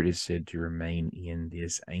spirit is said to remain in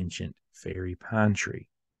this ancient fairy pine tree.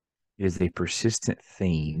 It is a persistent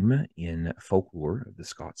theme in folklore of the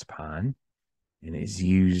Scots pine, and is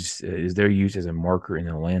used as a marker in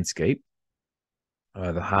the landscape.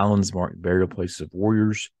 The Highlands mark burial places of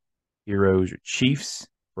warriors, heroes, or chiefs.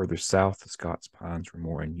 Further south, the Scots pines were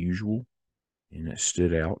more unusual and it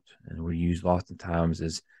stood out, and were used lots of times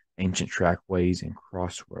as ancient trackways and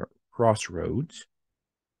crossroads.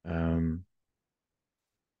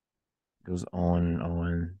 Goes on and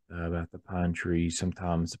on about the pine tree,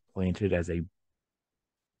 sometimes planted as a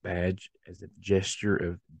badge, as a gesture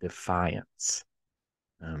of defiance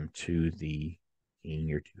to the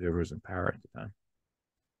king or to whoever was in power at the time.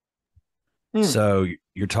 So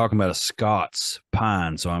you're talking about a Scots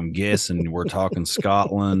pine, so I'm guessing we're talking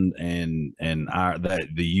Scotland and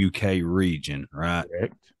the UK region, right?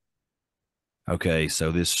 Correct. Okay,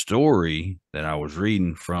 so this story that I was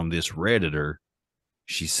reading from this Redditor,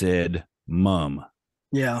 she said mum.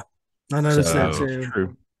 Yeah, I noticed that too.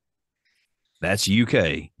 True. That's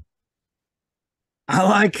UK. I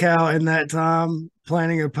like how in that time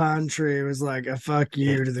planting a pine tree was like a fuck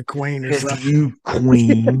you to the queen or something. You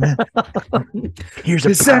queen. Here's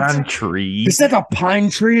a pine tree. Is that a pine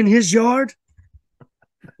tree in his yard?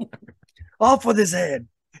 Off with his head.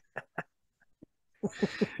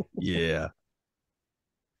 Yeah.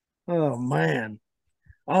 Oh man.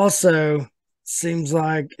 Also, seems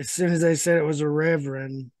like as soon as they said it was a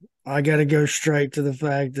reverend, I got to go straight to the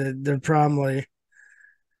fact that they're probably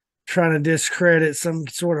trying to discredit some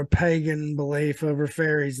sort of pagan belief over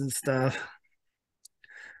fairies and stuff.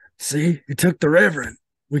 See, it took the reverend.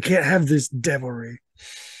 We can't have this devilry.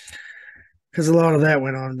 Because a lot of that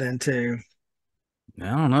went on then too. I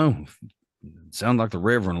don't know. It sounds like the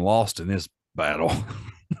Reverend lost in this battle.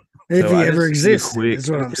 If he ever existed, is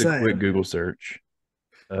what I'm saying. A quick Google search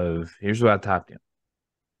of, here's what I typed in: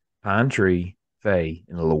 pine tree, fae,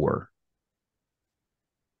 and lore.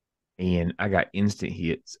 And I got instant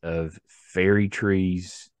hits of fairy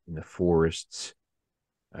trees in the forests,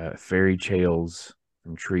 fairy tales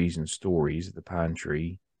from trees and stories of the pine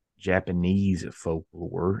tree, Japanese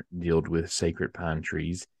folklore dealt with sacred pine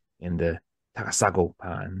trees and the Takasago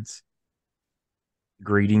pines,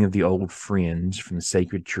 greeting of the old friends from the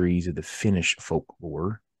sacred trees of the Finnish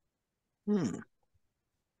folklore,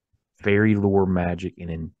 fairy lore, magic, and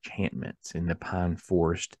enchantments in the pine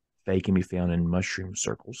forest. They can be found in mushroom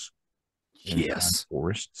circles in pine Yes.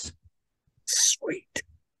 forests. Sweet.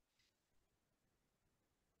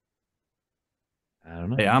 I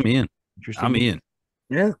don't know. Hey, I'm in. Interesting. I'm in.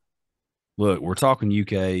 Yeah. Look, we're talking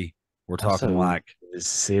UK. We're talking Also, like it's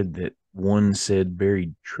said that one said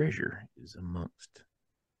buried treasure is amongst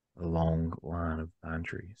a long line of pine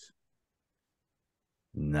trees.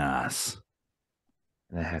 nice.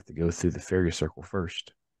 And I have to go through the fairy circle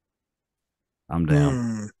first. I'm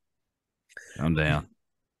down. I'm down.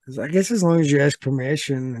 I guess as long as you ask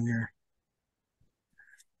permission and you're,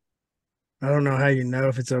 I don't know how you know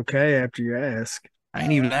if it's okay after you ask. I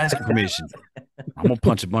ain't even asking permission. I'm gonna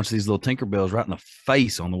punch a bunch of these little Tinkerbells right in the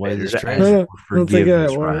face on the way to this Better treasure. ask for I don't think that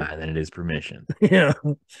forgiveness, works. Ryan, than it is permission. Yeah.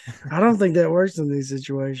 I don't think that works in these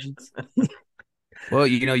situations. Well,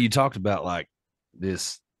 you talked about like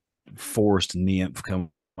this forest nymph coming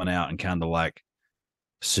out and kind of like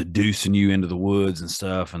seducing you into the woods and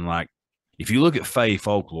stuff. And like, if you look at fae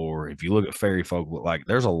folklore, if you look at fairy folklore, like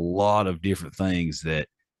there's a lot of different things that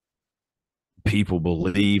people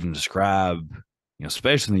believe and describe,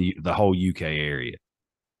 especially the whole UK area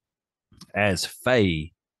as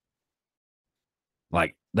fae.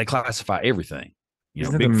 Like they classify everything.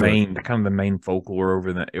 Isn't that the kind of the main folklore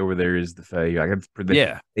over there is the fae?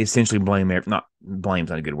 Yeah. They essentially not blame's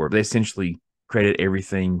not a good word, but they essentially credit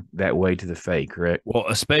everything that way to the fae, correct? Well,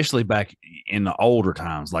 especially back in the older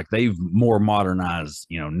times, like they've more modernized,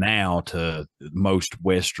 now to most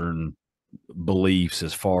Western beliefs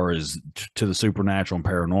as far as to the supernatural and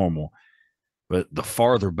paranormal. But the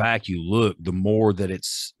farther back you look, the more that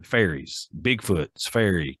it's fairies, Bigfoot's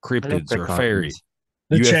fairy, cryptids are fairy,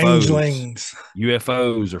 The UFOs, changelings.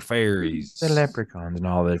 UFOs are fairies, The leprechauns and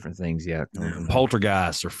all the different things. Yeah,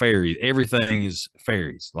 poltergeists are fairies. Everything is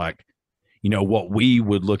fairies. Like, what we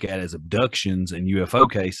would look at as abductions and UFO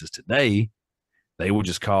cases today, they would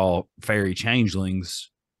just call fairy changelings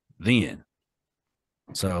then.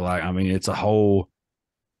 So, like, I mean, it's a whole,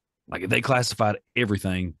 like, they classified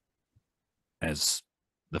everything as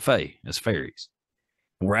the fae, as fairies.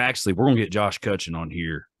 We're going to get Josh Cutchin on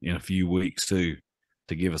here in a few weeks too,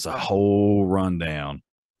 to give us a whole rundown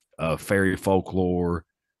of fairy folklore,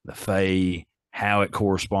 the fae, how it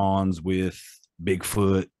corresponds with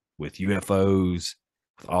Bigfoot, with UFOs,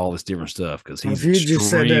 with all this different stuff. Because he's if you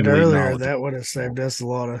just said that earlier, that knowledgeable. would have saved us a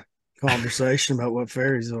lot of conversation about what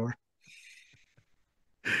fairies are.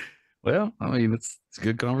 Well, I mean, it's a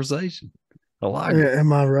good conversation. I like it.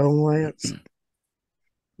 Am I wrong, Lance?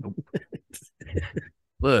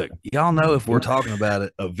 Look, y'all know if we're talking about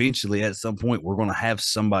it, eventually at some point, we're going to have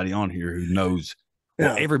somebody on here who knows.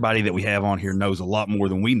 Well, everybody that we have on here knows a lot more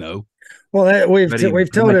than we know. Well, we've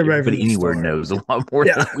told everybody from the anywhere start. knows a lot more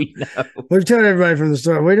than we know. We've told everybody from the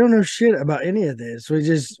start. We don't know shit about any of this.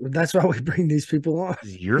 That's why we bring these people on.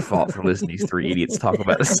 It's your fault for listening to these three idiots talk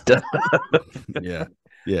about this stuff. Yeah.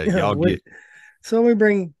 Y'all get. So we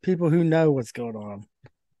bring people who know what's going on.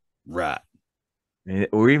 Right.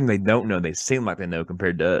 Or even they don't know, they seem like they know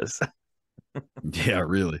compared to us. Yeah,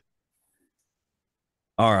 really.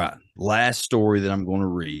 All right. Last story that I'm going to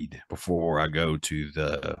read before I go to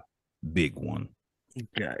the big one.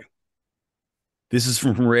 Okay. This is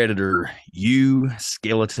from Redditor, You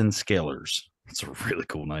Skeleton Skellers. It's a really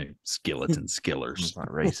cool name. Skeleton Skellers. It's not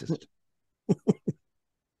racist.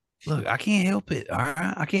 Look, I can't help it. All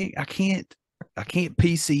right. I can't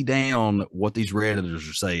PC down what these Redditors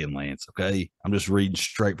are saying, Lance. Okay. I'm just reading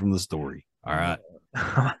straight from the story. All right.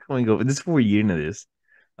 This is before you get into this.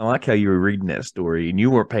 I like how you were reading that story and you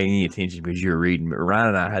weren't paying any attention because you were reading, but Ryan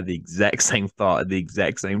and I had the exact same thought at the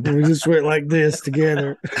exact same time. We just went like this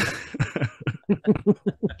together.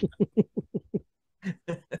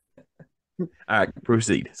 All right,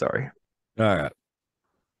 proceed. Sorry. All right.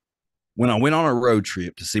 When I went on a road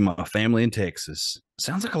trip to see my family in Texas,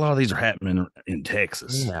 sounds like a lot of these are happening in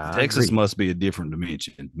Texas. Yeah, Texas must be a different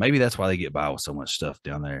dimension. Maybe that's why they get by with so much stuff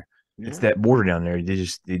down there. It's that border down there.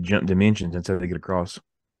 They jump dimensions until they get across.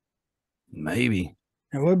 Maybe.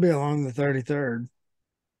 It would be along the 33rd.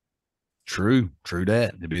 True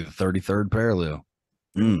that. It'd be the 33rd parallel.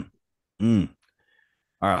 All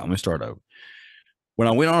right, let me start over. When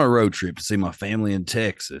I went on a road trip to see my family in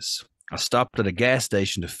Texas, I stopped at a gas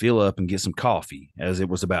station to fill up and get some coffee as it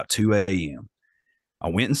was about 2 a.m. I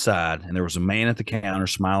went inside and there was a man at the counter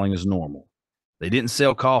smiling as normal. They didn't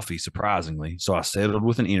sell coffee, surprisingly, so I settled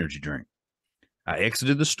with an energy drink. I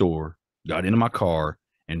exited the store, got into my car,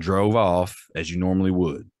 and drove off as you normally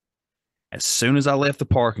would. As soon as I left the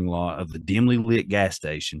parking lot of the dimly lit gas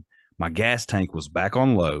station, my gas tank was back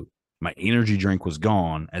on low. My energy drink was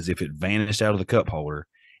gone as if it vanished out of the cup holder.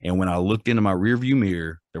 And when I looked into my rearview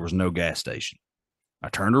mirror, there was no gas station. I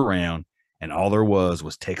turned around and all there was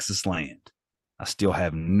Texas land. I still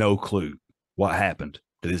have no clue what happened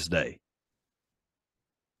to this day.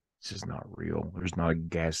 This is not real. There's not a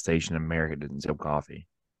gas station in America that doesn't sell coffee.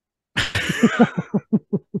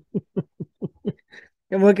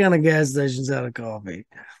 And what kind of gas stations out of coffee?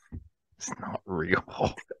 It's not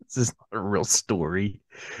real. This is not a real story.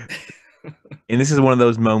 And this is one of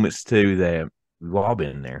those moments, too, that we've all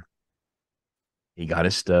been there. He got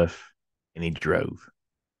his stuff and he drove.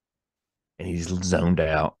 And he's zoned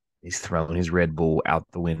out. He's thrown his Red Bull out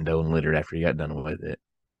the window and littered after he got done with it.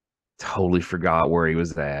 Totally forgot where he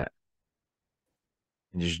was at.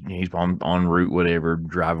 And just he's on route, whatever,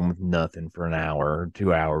 driving with nothing for an hour,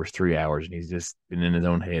 2 hours, 3 hours, and he's just been in his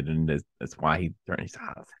own head, and that's why he turned. He's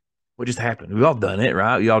like, oh, what just happened? We all done it,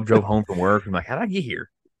 right? We all drove home from work. I'm like, how did I get here?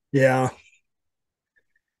 Yeah,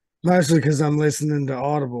 mostly because I'm listening to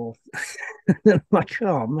Audible. I'm like,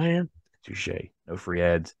 oh man, Touche. No free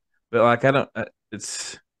ads, but like I don't.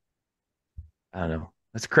 It's I don't know.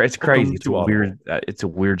 It's crazy. It's a weird. It's a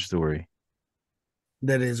weird story.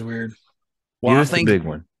 that is weird. Well, I think the big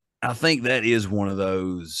one. I think that is one of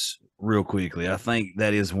those. Real quickly, I think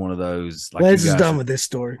that is one of those. Like, Let's just done with this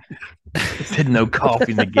story. Said no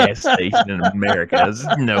coffee in the gas station in America. There's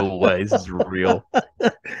no way this is real.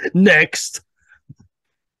 Next,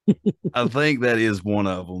 I think that is one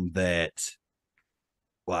of them that,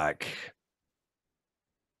 like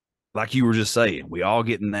you were just saying, we all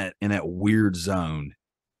get in that weird zone.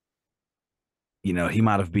 You know, he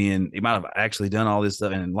might have actually done all this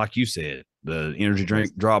stuff, and like you said, the energy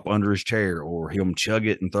drink drop under his chair, or he'll chug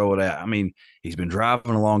it and throw it out. I mean, he's been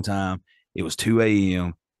driving a long time. It was 2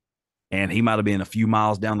 a.m. and he might have been a few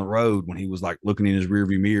miles down the road when he was like looking in his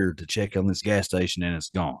rearview mirror to check on this gas station, and it's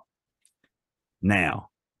gone. Now,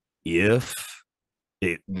 if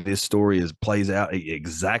this story plays out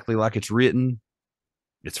exactly like it's written,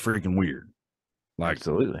 it's freaking weird. Like,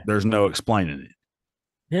 absolutely, there's no explaining it.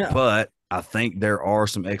 Yeah, but I think there are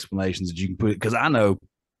some explanations that you can put, because I know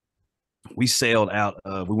we sailed out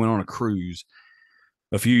of, we went on a cruise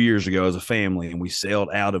a few years ago as a family, and we sailed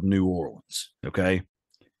out of New Orleans. Okay.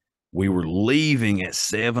 We were leaving at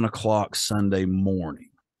 7:00 Sunday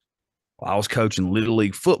morning. Well, I was coaching Little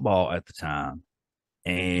League football at the time,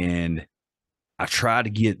 and I tried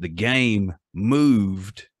to get the game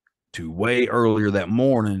moved to way earlier that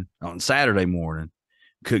morning on Saturday morning.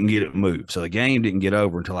 Couldn't get it moved. So the game didn't get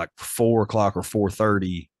over until like 4:00 or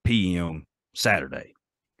 4:30 p.m. Saturday.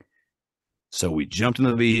 So we jumped in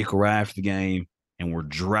the vehicle right after the game, and we're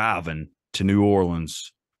driving to New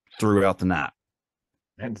Orleans throughout the night.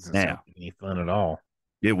 That doesn't sound any fun at all.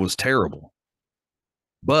 It was terrible.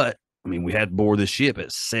 But, I mean, we had to board this ship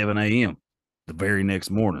at 7 a.m. the very next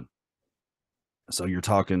morning. So you're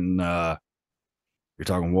talking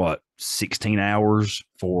what, 16 hours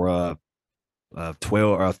for a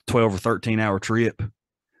 12 or 13 hour trip.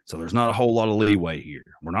 So there's not a whole lot of leeway here.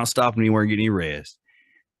 We're not stopping anywhere and getting any rest.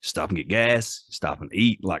 Stop and get gas, stop and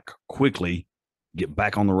eat, like quickly, get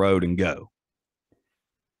back on the road and go.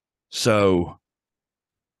 So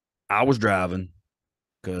I was driving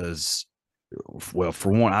because, well,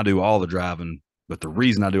 for one, I do all the driving, but the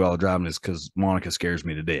reason I do all the driving is because Monica scares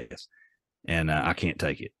me to death, and I can't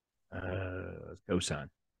take it. Co-sign.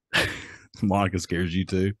 Monica scares you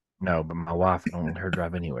too? No, but my wife don't let her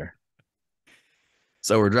drive anywhere.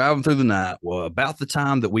 So we're driving through the night. Well, about the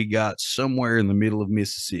time that we got somewhere in the middle of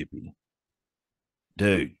Mississippi,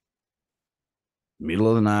 dude, middle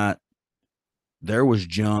of the night, there was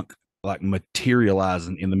junk like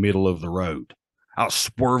materializing in the middle of the road. I was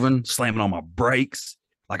swerving, slamming on my brakes.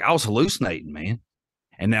 Like, I was hallucinating, man.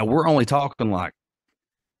 And now we're only talking like,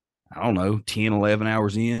 I don't know, 10, 11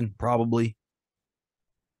 hours in, probably.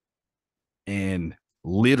 And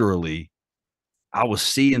literally, I was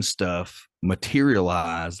seeing stuff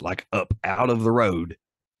materialize like up out of the road,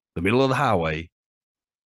 the middle of the highway,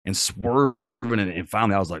 and swerving. And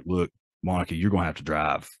finally, I was like, look, Monica, you're going to have to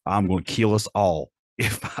drive. I'm going to kill us all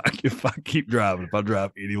if I keep driving, if I drive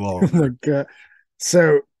any longer. Oh my God.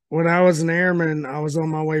 So when I was an airman, I was on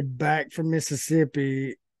my way back from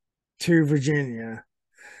Mississippi to Virginia.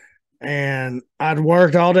 and I'd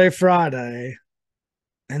worked all day Friday,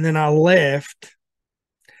 and then I left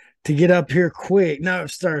to get up here quick. No, it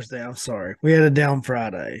was Thursday. I'm sorry. We had a down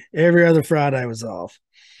Friday. Every other Friday was off.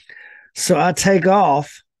 So I take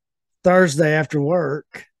off Thursday after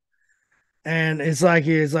work, and it's like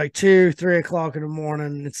 2, 3 o'clock in the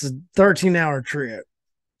morning. It's a 13-hour trip,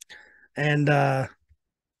 and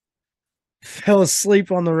fell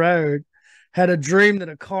asleep on the road. Had a dream that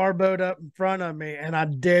a car bowed up in front of me, and I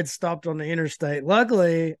dead stopped on the interstate.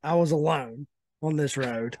 Luckily, I was alone on this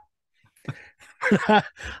road. I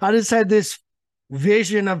just had this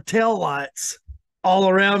vision of taillights all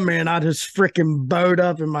around me, and I just freaking bowed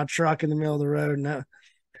up in my truck in the middle of the road. And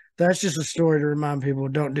that's just a story to remind people: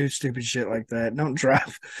 don't do stupid shit like that. Don't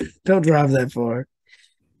drive that far.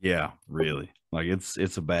 Yeah, really. Like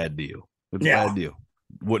it's a bad deal. It's a Yeah. bad deal.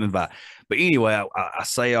 Wouldn't invite. But anyway, I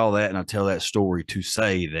say all that and I tell that story to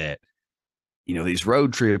say that, these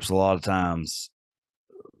road trips, a lot of times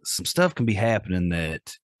some stuff can be happening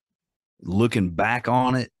that looking back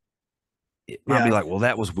on it, it might be like, well,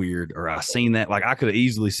 that was weird. Or I seen that. Like I could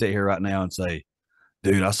easily sit here right now and say,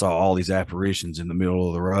 dude, I saw all these apparitions in the middle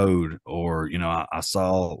of the road, or I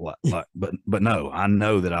saw like, but no, I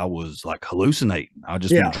know that I was like hallucinating. I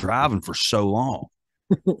just been driving for so long.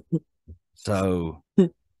 So,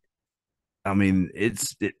 I mean, it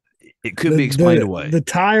could be explained away. The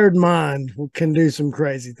tired mind can do some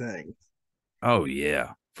crazy things. Oh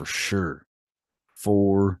yeah, for sure,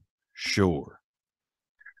 for sure.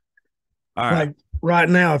 All right. Like right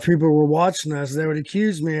now, if people were watching us, they would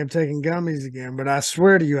accuse me of taking gummies again. But I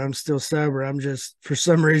swear to you, I'm still sober. I'm just, for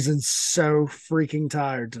some reason, so freaking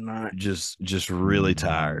tired tonight. Just really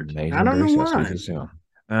tired. I don't know why.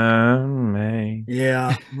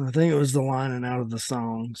 Yeah, I think it was the lining out of the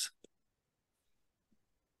songs.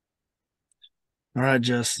 All right,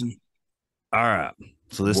 Justin. All right.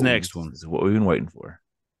 So this next one is what we've been waiting for.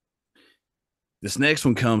 This next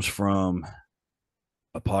one comes from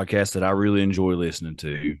a podcast that I really enjoy listening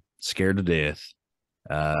to, Scared to Death.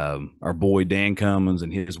 Our boy Dan Cummins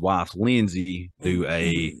and his wife Lindsay do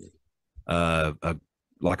a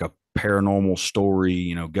like a paranormal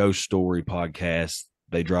story, ghost story podcast.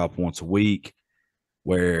 They drop once a week,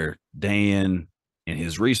 where Dan and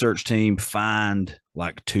his research team find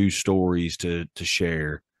like 2 stories to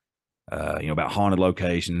share, about haunted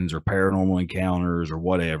locations or paranormal encounters or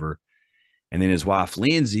whatever. And then his wife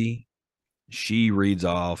Lindsay, she reads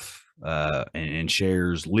off and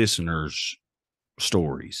shares listeners'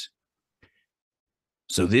 stories.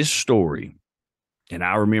 So this story, and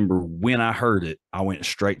I remember when I heard it, I went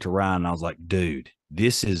straight to Ryan and I was like, dude,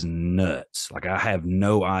 this is nuts. Like I have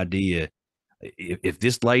no idea if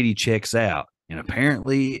this lady checks out, and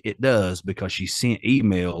apparently it does because she sent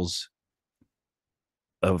emails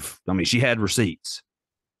she had receipts,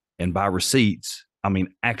 and by receipts, I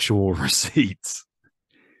mean actual receipts.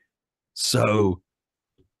 So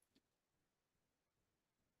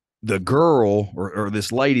the girl or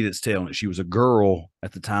this lady that's telling it, she was a girl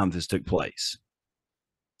at the time this took place.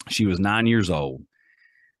 She was 9 years old.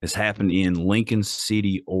 This happened in Lincoln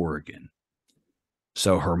City, Oregon.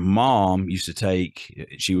 So her mom used to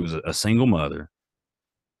she was a single mother.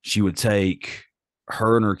 She would take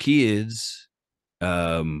her and her kids,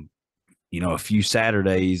 a few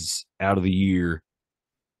Saturdays out of the year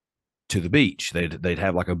to the beach. They'd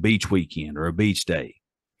have like a beach weekend or a beach day.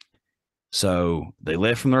 So they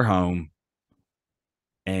left from their home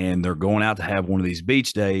and they're going out to have one of these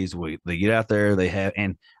beach days. They get out there, they have,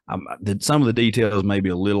 and some of the details may be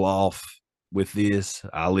a little off with this.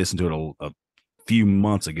 I listened to it a few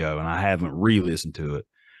months ago and I haven't re-listened to it.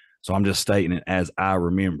 So I'm just stating it as I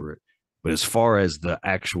remember it. But as far as the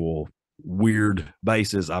actual weird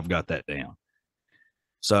basis, I've got that down.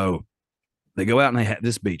 So they go out and they have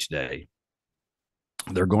this beach day.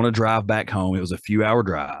 They're going to drive back home. It was a few hour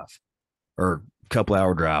drive or a couple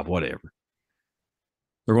hour drive, whatever.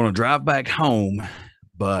 They're going to drive back home,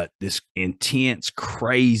 but this intense,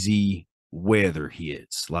 crazy weather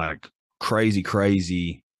hits, like crazy,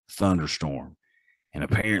 crazy thunderstorm. And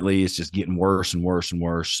apparently it's just getting worse and worse and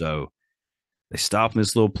worse. So they stop in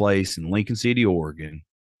this little place in Lincoln City, Oregon,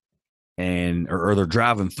 or they're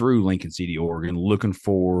driving through Lincoln City, Oregon, looking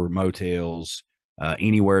for motels,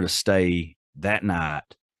 anywhere to stay that night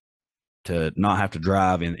to not have to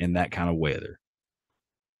drive in that kind of weather.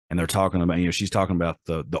 And they're talking about, she's talking about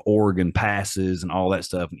the Oregon passes and all that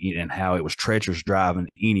stuff, and how it was treacherous driving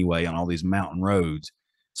anyway on all these mountain roads.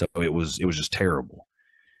 So it was just terrible.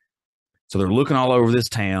 So they're looking all over this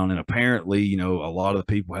town, and apparently, a lot of the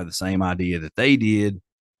people had the same idea that they did.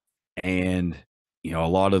 And, a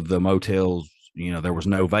lot of the motels, there was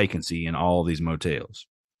no vacancy in all these motels.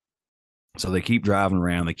 So they keep driving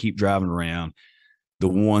around. They keep driving around. The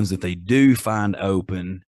ones that they do find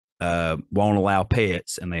open won't allow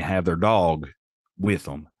pets, and they have their dog with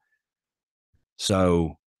them.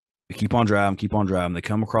 So they keep on driving, keep on driving. They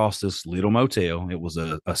come across this little motel. It was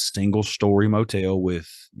a single story motel with,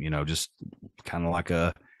 just kind of like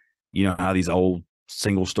how these old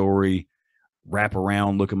single story wrap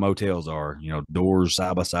around looking motels are, doors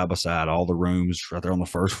side by side by side, all the rooms right there on the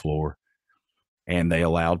first floor. And they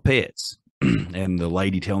allowed pets. And the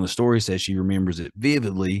lady telling the story says she remembers it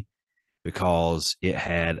vividly because it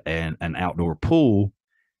had an outdoor pool,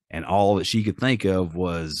 and all that she could think of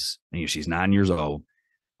was, she's 9 years old.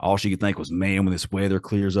 All she could think was, man, when this weather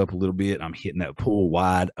clears up a little bit, I'm hitting that pool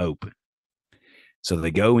wide open. So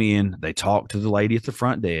they go in, they talk to the lady at the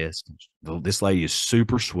front desk. This lady is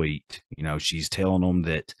super sweet. She's telling them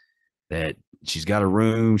that she's got a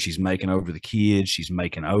room, she's making over the kids, she's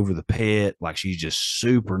making over the pet. Like, she's just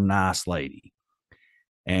super nice lady.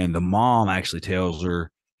 And the mom actually tells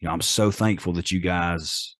her, I'm so thankful that you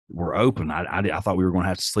guys were open. I thought we were going to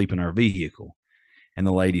have to sleep in our vehicle. And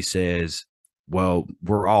the lady says, well,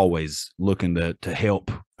 we're always looking to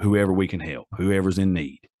help whoever we can help, whoever's in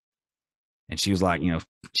need. And she was like,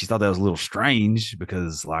 she thought that was a little strange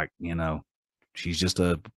because, like, she's just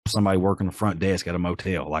somebody working the front desk at a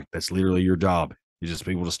motel. Like, that's literally your job. It's just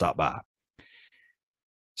people to stop by.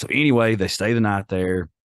 So anyway, they stay the night there.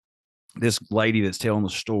 This lady that's telling the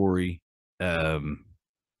story,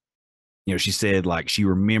 she said, like, she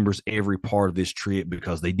remembers every part of this trip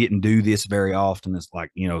because they didn't do this very often. It's like,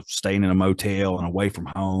 staying in a motel and away from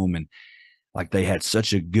home, and like they had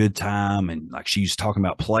such a good time, and like she's talking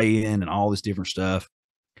about playing and all this different stuff.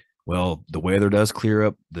 Well, the weather does clear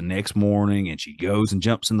up the next morning, and she goes and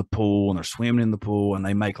jumps in the pool, and they're swimming in the pool, and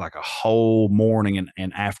they make like a whole morning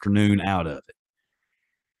and afternoon out of it.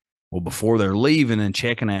 Well, before they're leaving and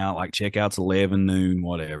checking out, like checkout's 11, noon,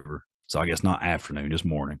 whatever. So I guess not afternoon, just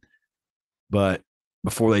morning. But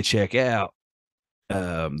before they check out,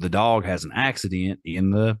 the dog has an accident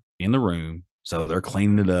in the room. So they're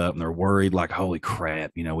cleaning it up, and they're worried, like, holy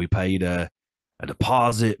crap, we paid a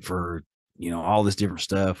deposit for, all this different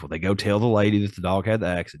stuff. Well, they go tell the lady that the dog had the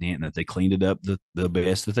accident and that they cleaned it up the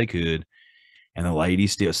best that they could. And the lady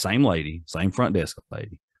still, same lady, same front desk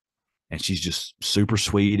lady. And she's just super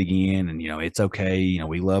sweet again. And, it's okay.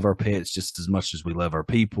 We love our pets just as much as we love our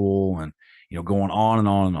people, and, going on and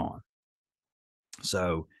on and on.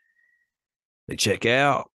 So they check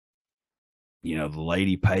out, the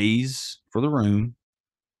lady pays for the room,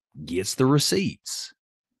 gets the receipts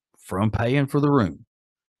from paying for the room.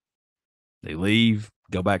 They leave,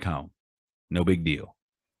 go back home. No big deal.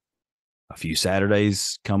 A few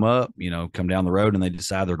Saturdays come up, come down the road, and they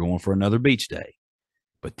decide they're going for another beach day.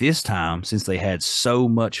 But this time, since they had so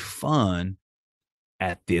much fun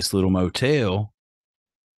at this little motel,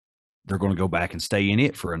 they're going to go back and stay in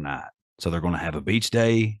it for a night. So they're going to have a beach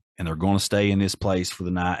day, and they're going to stay in this place for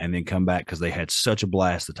the night and then come back because they had such a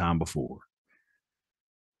blast the time before.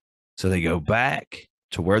 So they go back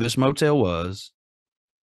to where this motel was,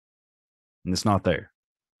 and it's not there.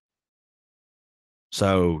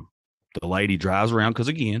 So the lady drives around because,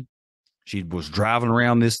 again, she was driving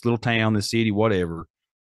around this little town, this city, whatever,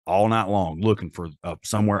 all night long looking for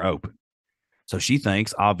somewhere open. So she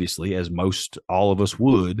thinks, obviously, as most all of us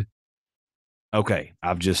would, okay,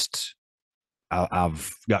 I've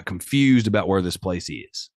got confused about where this place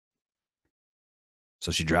is.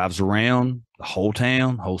 So she drives around the whole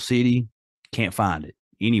town, whole city, can't find it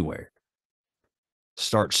anywhere.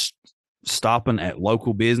 Starts stopping at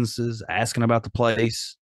local businesses, asking about the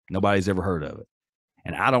place. Nobody's ever heard of it.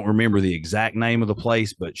 And I don't remember the exact name of the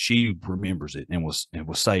place, but she remembers it and was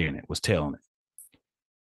saying it, was telling it.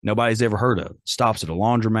 Nobody's ever heard of it. Stops at a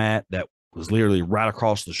laundromat that was literally right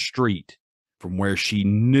across the street from where she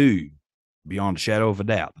knew beyond a shadow of a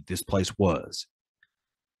doubt that this place was.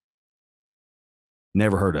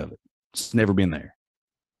 Never heard of it. It's never been there.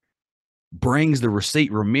 Brings the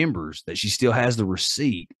receipt, remembers that she still has the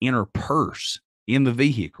receipt in her purse in the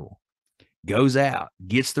vehicle, goes out,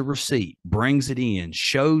 gets the receipt, brings it in,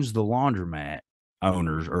 shows the laundromat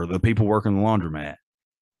owners or the people working the laundromat.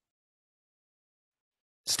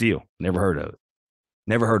 Still never heard of it.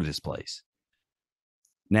 Never heard of this place.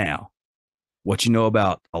 Now, what you know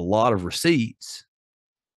about a lot of receipts,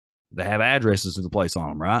 they have addresses to the place on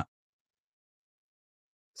them, right?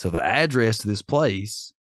 So the address to this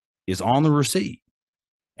place is on the receipt,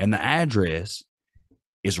 and the address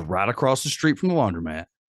is right across the street from the laundromat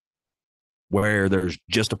where there's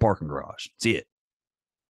just a parking garage. That's it.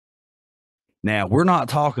 Now, we're not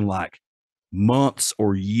talking like months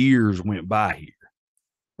or years went by here.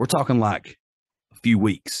 We're talking like a few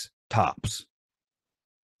weeks, tops.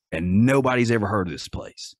 And nobody's ever heard of this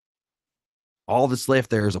place. All that's left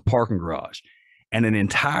there is a parking garage. And an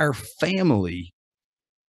entire family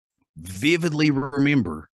vividly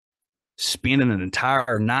remember spending an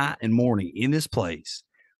entire night and morning in this place,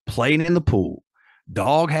 playing in the pool,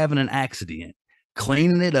 dog having an accident,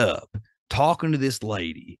 cleaning it up, talking to this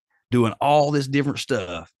lady, doing all this different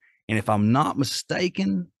stuff. And if I'm not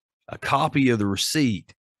mistaken, a copy of the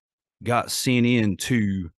receipt got sent in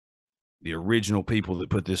to the original people that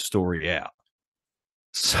put this story out.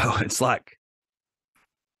 So it's like,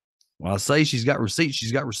 when I say she's got receipts,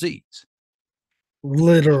 she's got receipts.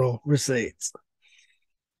 Literal receipts.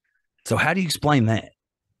 So how do you explain that?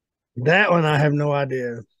 That one I have no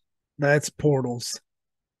idea. That's portals.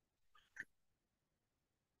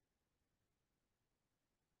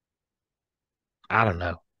 I don't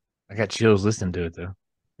know. I got chills listening to it though.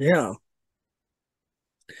 Yeah.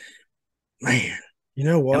 Man, you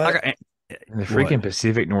know what? In the freaking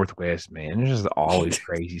Pacific Northwest, man, there's just always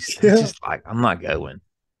crazy stuff. Yeah. It's just like, I'm not going.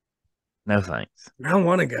 No thanks. I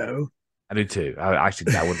want to go. I do too. I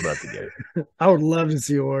would love to go. I would love to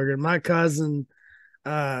see Oregon. My cousin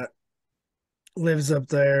lives up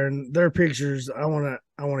there, and their pictures. I want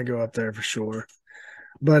to go up there for sure.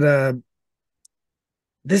 But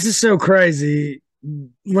this is so crazy.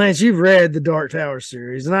 Lance, you've read the Dark Tower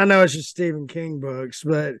series, and I know it's just Stephen King books,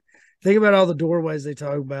 but think about all the doorways they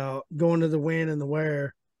talk about, going to the when and the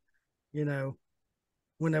where, you know,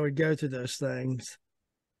 when they would go through those things.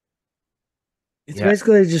 It's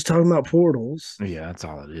basically just talking about portals. Yeah, that's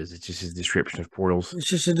all it is. It's just his description of portals. It's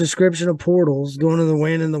just a description of portals, going to the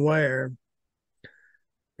when and the where.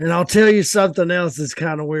 And I'll tell you something else that's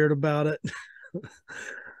kind of weird about it.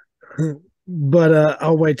 But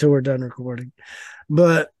I'll wait till we're done recording.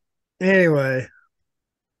 But anyway.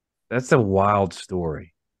 That's a wild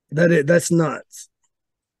story. That's nuts.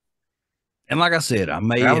 And like I said, I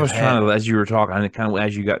was trying to, as you were talking, and kind of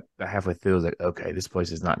as you got halfway through, I was like, okay, this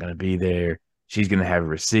place is not going to be there. She's going to have a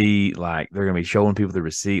receipt. Like, they're going to be showing people the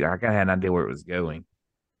receipt. I kind of had an idea where it was going.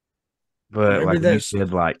 But maybe like you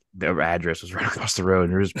said, like the address was right across the road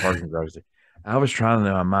and there was a parking garage there. I was trying to,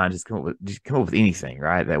 in my mind, just come up with anything,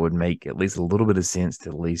 right? That would make at least a little bit of sense to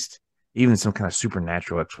at least even some kind of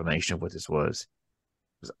supernatural explanation of what this was.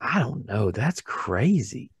 Because I don't know. That's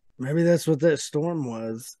crazy. Maybe that's what that storm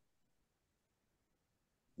was.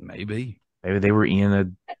 Maybe they were in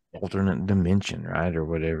an alternate dimension, right? Or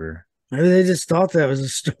whatever. Maybe they just thought that was a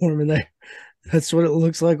storm and that's what it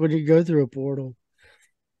looks like when you go through a portal.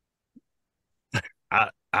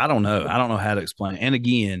 I don't know. I don't know how to explain it. And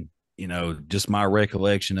again, you know, just my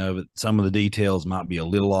recollection of it, some of the details might be a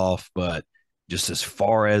little off, but just as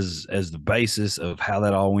far as the basis of how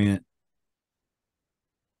that all went,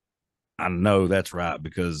 I know that's right,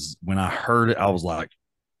 because when I heard it, I was like,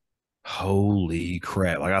 holy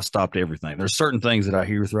crap. Like, I stopped everything. There's certain things that I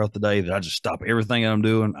hear throughout the day that I just stop everything that I'm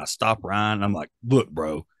doing. I stop Ryan and I'm like, look,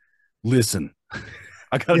 bro, listen,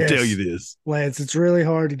 I got to tell you this. Lance, it's really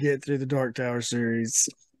hard to get through the Dark Tower series.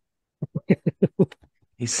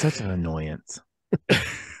 He's such an annoyance.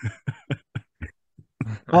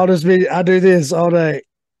 I do this all day.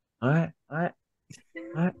 What?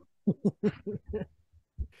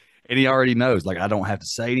 And he already knows, like, I don't have to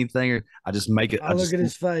say anything. I just make it. I look at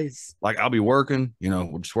his face. Like, I'll be working, you know,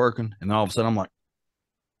 we're just working. And then all of a sudden I'm like,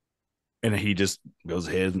 and he just goes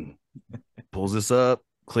ahead and pulls this up,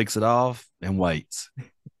 clicks it off, and waits.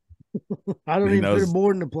 I don't even put a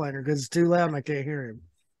board in the planner because it's too loud and I can't hear him.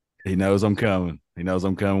 He knows I'm coming. He knows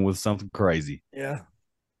I'm coming with something crazy. Yeah.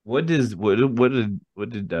 What did Dan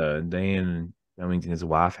Cummings and his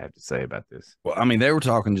wife have to say about this? Well, I mean, they were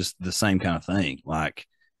talking just the same kind of thing. Like,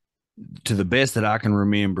 to the best that I can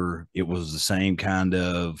remember, it was the same kind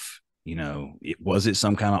of, you know, was it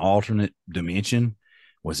some kind of alternate dimension?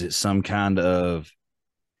 Was it some kind of,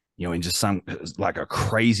 you know, in just some, like a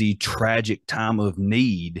crazy, tragic time of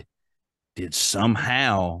need, did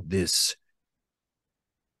somehow this,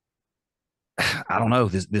 I don't know,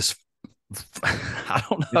 this I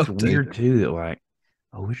don't know. It's weird too that, like,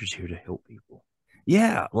 oh, we're just here to help people.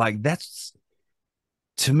 Yeah, like, that's,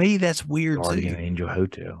 to me, that's weird Guardian too. Angel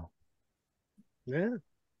Hotel. Yeah.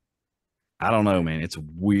 I don't know, man. It's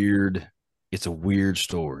weird. It's a weird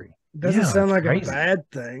story. Doesn't sound like a bad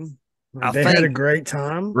thing. Like they had a great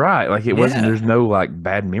time. Right. Like, it wasn't, there's no like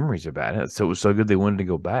bad memories about it. So it was so good they wanted to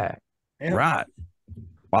go back. Yeah. Right.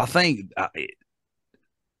 Well, I think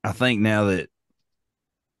now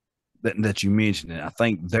that you mentioned it, I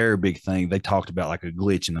think their big thing, they talked about like a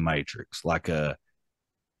glitch in the Matrix, like, you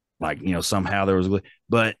know, somehow there was a glitch.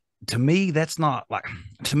 But to me, that's not like,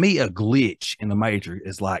 to me, a glitch in the Matrix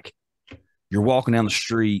is like you're walking down the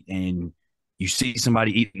street and you see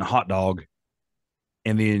somebody eating a hot dog,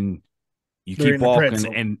 and then you They're keep eating a walking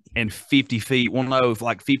pretzel. and 50 feet, well, no, if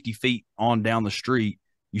like 50 feet on down the street,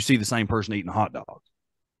 you see the same person eating a hot dog.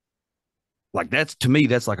 Like that's, to me,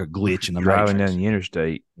 that's like a glitch in the Driving matrix. down the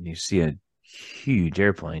interstate and you see a huge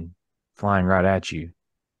airplane flying right at you,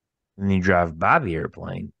 and then you drive by the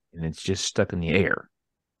airplane and it's just stuck in the air.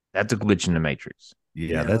 That's a glitch in the matrix. Yeah,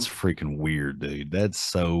 Yeah. that's freaking weird, dude. That's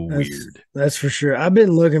so That's weird. that's for sure. I've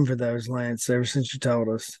been looking for those, Lance, ever since you told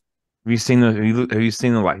us. Have you seen the? Have you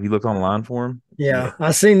seen the like? You look online for them? Yeah,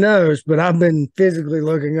 I seen those, but I've been physically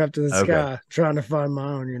looking up to the Okay. sky trying to find my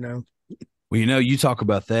own. Well, you talk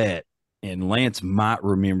about that, and Lance might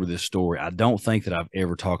remember this story. I don't think that I've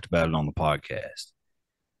ever talked about it on the podcast.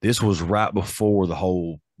 This was right before the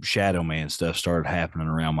whole Shadow Man stuff started happening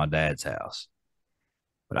around my dad's house.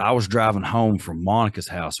 But I was driving home from Monica's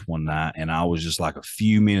house one night, and I was just like a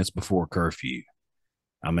few minutes before curfew.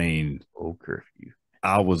 I mean, Oh, curfew.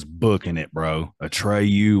 I was booking it, bro.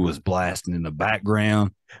 Atreyu was blasting in the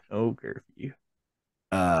background. Oh, curfew.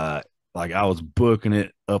 Like I was booking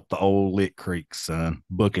it up the old Lit Creek, son.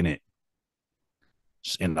 Booking it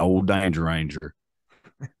in the old Danger Ranger.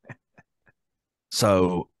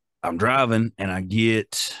 So I'm driving and I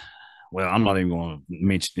get, well, I'm not even going to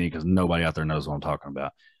mention it because nobody out there knows what I'm talking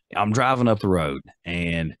about. I'm driving up the road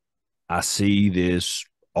and I see this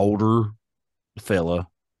older fella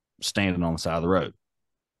standing on the side of the road.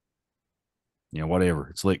 Whatever.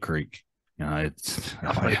 It's Lit Creek. It's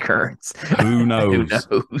Common occurrence. Who knows?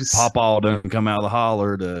 Who knows? Pawpaw done come out of the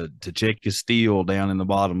holler to check his steel down in the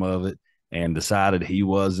bottom of it and decided he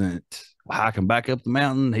wasn't hiking back up the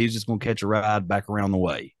mountain. He's just going to catch a ride back around the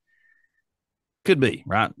way. Could be,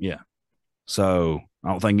 right? Yeah. So I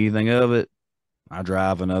don't think anything of it. I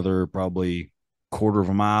drive another probably quarter of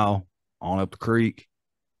a mile on up the creek.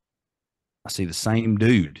 I see the same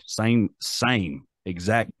dude, same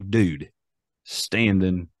exact dude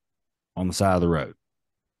standing on the side of the road.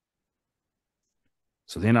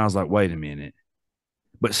 So then I was like, wait a minute.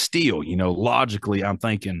 But still, logically, I'm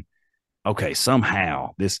thinking, okay,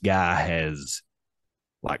 somehow this guy has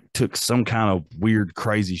like took some kind of weird,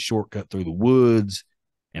 crazy shortcut through the woods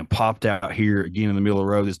and popped out here again in the middle of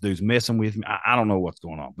the road. This dude's messing with me. I don't know what's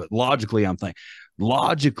going on, but logically, I'm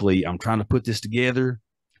trying to put this together,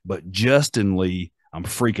 but Justinly, I'm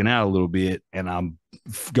freaking out a little bit and I'm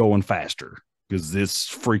going faster because this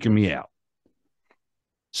is freaking me out.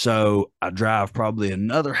 So I drive probably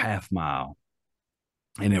another half mile,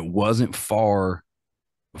 and it wasn't far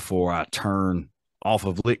before I turn off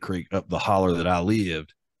of Lit Creek up the holler that I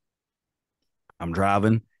lived. I'm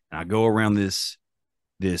driving and I go around this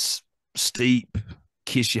steep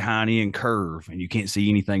Kishihainian curve, and you can't see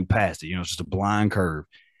anything past it. It's just a blind curve.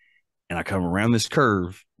 And I come around this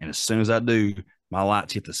curve, and as soon as I do, my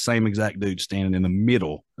lights hit the same exact dude standing in the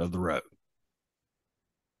middle of the road.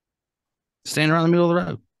 Standing around the middle of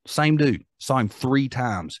the road. Same dude. Saw him 3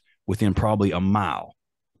 times within probably a mile.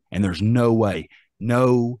 And there's no way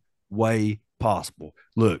possible.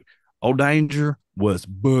 Look, Old Danger was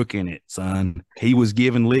booking it, son. He was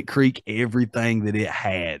giving Lit Creek everything that it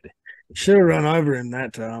had. Should have run over him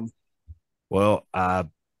that time. Well, I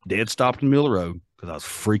dead stopped in the middle of the road because I was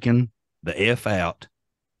freaking the F out.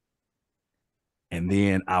 And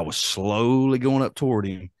then I was slowly going up toward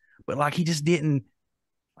him. But like he just didn't,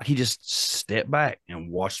 like he just stepped back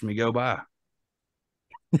and watched me go by.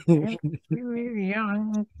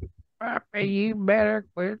 Young puppy, you better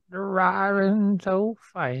quit driving so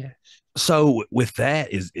fast. So with that,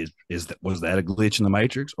 was that a glitch in the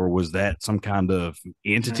Matrix, or was that some kind of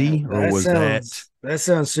entity, or was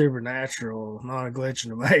that supernatural, not a glitch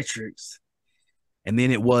in the Matrix? And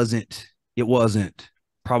then it wasn't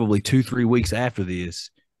probably 2-3 weeks after this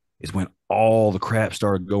is when all the crap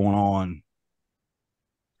started going on.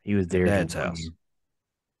 He was there. Dad's house.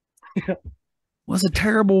 Was a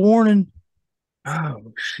terrible warning.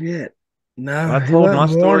 Oh shit! No, I told my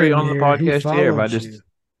story on the podcast here, but I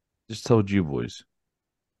just told you boys.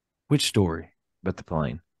 Which story? About the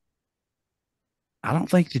plane. I don't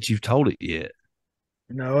think that you've told it yet.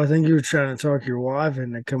 No, I think you were trying to talk your wife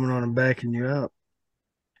into coming on and backing you up.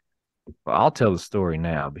 Well, I'll tell the story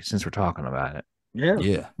now, since we're talking about it.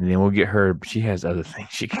 Yeah. And then we'll get her. She has other things.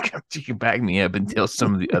 She can back me up and tell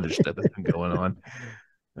some of the other stuff that's been going on.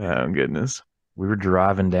 Oh, goodness. We were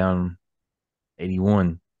driving down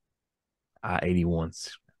 81, I-81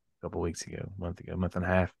 a couple weeks ago, month and a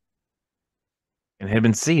half, and had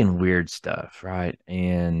been seeing weird stuff, right?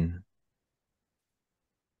 And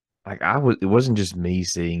like it wasn't just me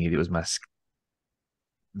seeing it. It was my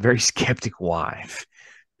very skeptic wife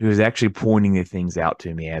who was actually pointing the things out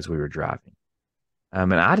to me as we were driving.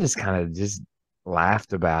 And I just kind of just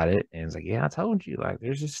laughed about it and was like, yeah, I told you, like,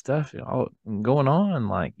 there's just stuff all going on.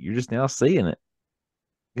 Like, you're just now seeing it.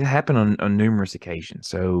 It happened on numerous occasions.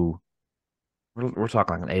 So we're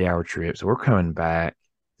talking like an 8 hour trip. So we're coming back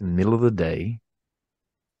in the middle of the day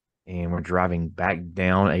and we're driving back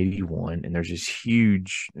down 81. And there's this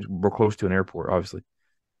huge, we're close to an airport, obviously.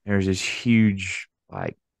 There's this huge,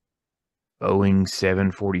 like, Boeing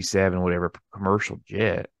 747, whatever, commercial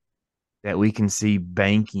jet that we can see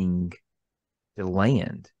banking to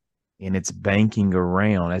land. And it's banking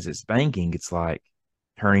around. As it's banking, it's like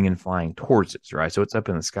turning and flying towards us, right? So it's up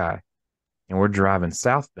in the sky. And we're driving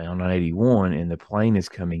southbound on 81, and the plane is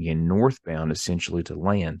coming in northbound essentially to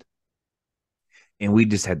land. And we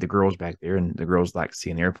just had the girls back there, and the girls like to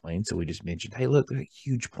see an airplane. So we just mentioned, hey, look, there's a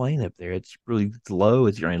huge plane up there. It's really low.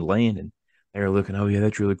 It's going to land. And they're looking, oh, yeah,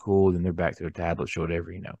 that's really cool. And they're back to their tablets or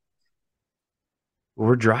whatever, you know.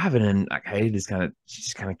 We're driving, and like, hey, she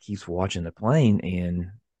just kind of keeps watching the plane, and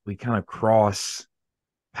we kind of cross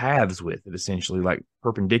paths with it, essentially, like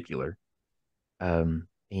perpendicular.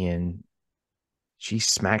 And she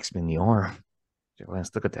smacks me in the arm. She's like,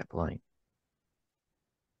 Lance, look at that plane.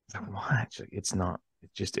 It's like, what? She's like, it's not.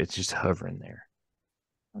 It's just hovering there.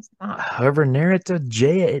 It's not hovering there. It's a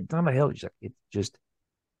jet. It's not a hell. She's like, it's just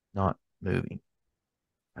not moving.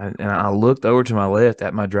 And I looked over to my left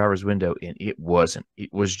at my driver's window, and it wasn't.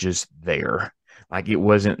 It was just there. Like, it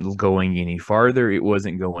wasn't going any farther. It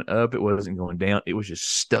wasn't going up. It wasn't going down. It was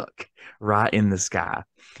just stuck right in the sky.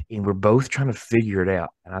 And we're both trying to figure it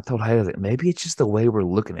out. And I told Haley, maybe it's just the way we're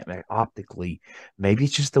looking at it optically. Maybe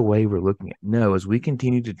it's just the way we're looking at it. No, as we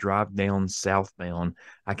continued to drive down southbound,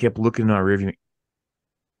 I kept looking in our rearview.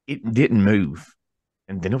 It didn't move.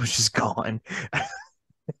 And then it was just gone.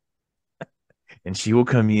 And she will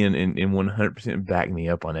come in and 100% back me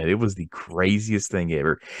up on it. It was the craziest thing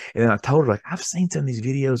ever. And then I told her, like, I've seen some of these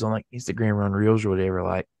videos on like Instagram Run Reels or whatever,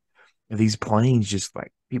 like these planes just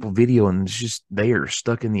like people video and it's just there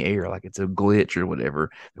stuck in the air, like it's a glitch or whatever.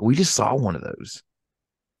 We just saw one of those.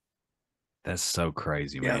 That's so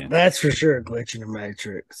crazy, Yeah, man. that's for sure a glitch in the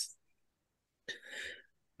matrix.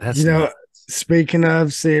 That's You know, nuts. speaking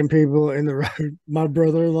of seeing people in the road, my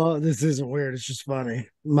brother-in-law, this isn't weird, it's just funny.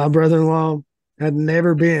 My brother-in-law had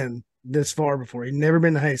never been this far before. He'd never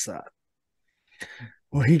been to Hayside.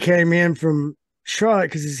 Well, he came in from Charlotte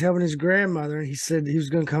because he's helping his grandmother, and he said he was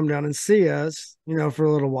going to come down and see us, you know, for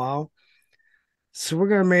a little while. So we're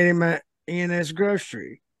going to meet him at E&S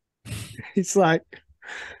Grocery. He's like,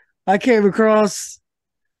 I came across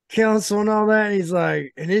council and all that. And he's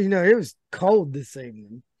like, and you know, it was cold this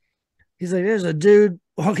evening. He's like, there's a dude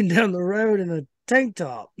walking down the road in a tank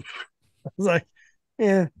top. I was like,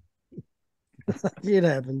 yeah, it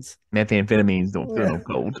happens. Methamphetamines don't feel no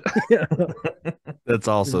cold. Yeah. That's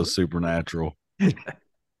also supernatural.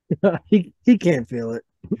 he can't feel it.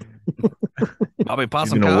 Bobby He's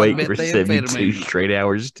Possum been caught awake for 72 methamphetamine. straight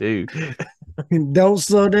hours too. Don't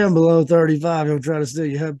slow down below 35. He'll try to steal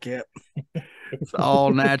your hubcap. It's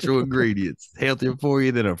all natural ingredients, healthier for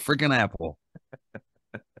you than a freaking apple.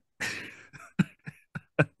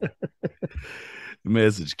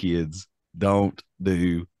 Message, kids: don't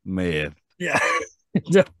do meth. Yeah.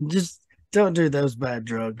 Don't do those bad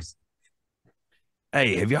drugs.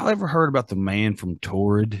 Hey, have y'all ever heard about the man from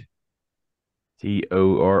Torrid? Torrid.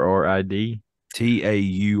 Taured.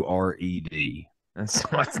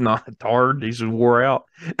 That's not hard. He's just wore out.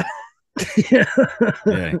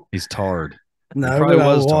 Yeah, he's tarred. No, probably but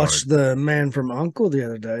I was watched tarred. The Man from U.N.C.L.E. the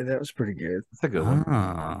other day. That was pretty good. That's a good one.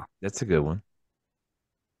 Ah. That's a good one.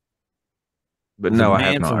 But The no, I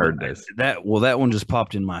have man not from heard this. that. Well, that one just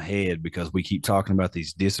popped in my head because we keep talking about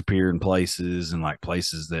these disappearing places and like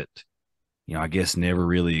places that, you know, I guess never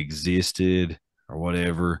really existed or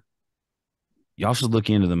whatever. Y'all should look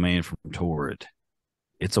into the man from Torrid.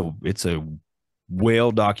 It's a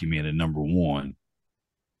well documented number one,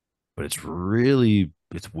 but it's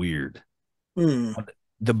weird. Hmm.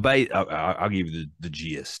 The base, I'll give you the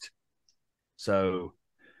gist. So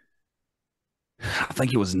I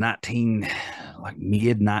think it was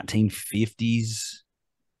mid 1950s,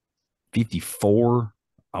 54,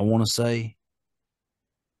 I want to say.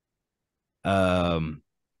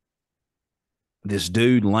 This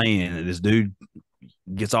dude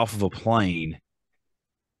gets off of a plane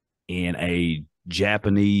in a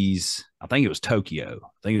Japanese, I think it was Tokyo. I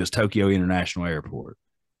think it was Tokyo International Airport.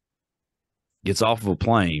 Gets off of a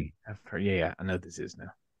plane. Yeah, I know this is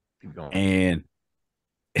now. Keep going. And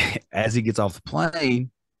as he gets off the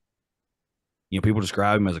plane, you know, people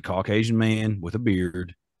describe him as a Caucasian man with a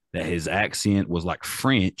beard, that his accent was like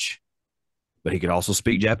French, but he could also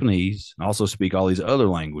speak Japanese and also speak all these other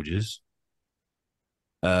languages.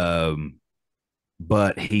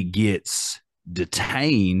 But he gets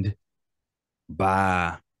detained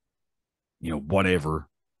by, whatever.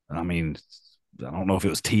 I mean, I don't know if it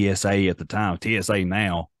was TSA at the time, TSA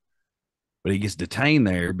now, but he gets detained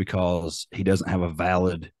there because he doesn't have a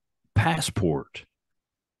valid passport.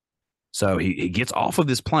 So he gets off of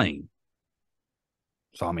this plane.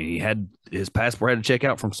 So, I mean, he had his passport had to check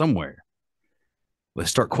out from somewhere.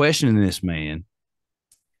 Let's start questioning this man.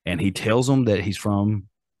 And he tells them that he's from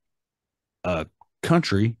a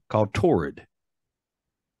country called Torrid.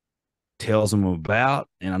 Tells them about,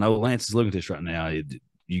 and I know Lance is looking at this right now.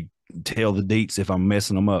 You tell the deets if I'm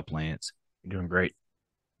messing them up, Lance. You're doing great.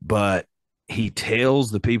 But he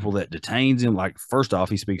tells the people that detains him, like, first off,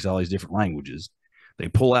 he speaks all these different languages. They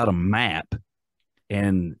pull out a map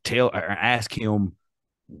and ask him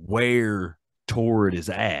where Torrid is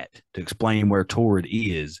at, to explain where Torrid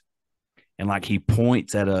is. And like he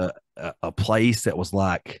points at a place that was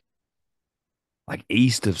like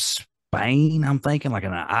east of Spain, I'm thinking, like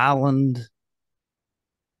an island,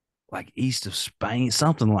 like east of Spain,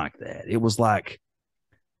 something like that. It was like,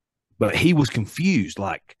 but he was confused.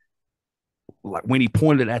 Like when he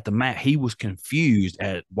pointed at the map, he was confused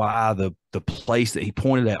at why the place that he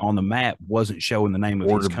pointed at on the map wasn't showing the name of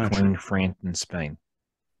his country. Between France and Spain.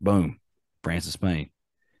 Boom. France and Spain.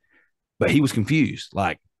 But he was confused.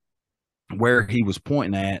 Like where he was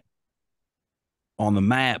pointing at on the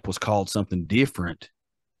map was called something different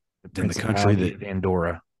than the country that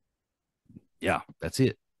Andorra. Yeah, that's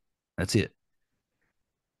it. That's it.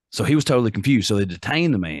 So he was totally confused. So they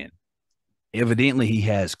detained the man. Evidently, he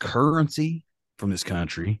has currency from this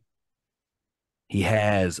country. He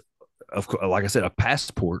has, of course, like I said, a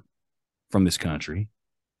passport from this country.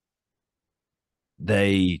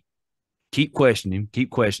 They keep questioning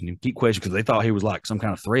him because they thought he was like some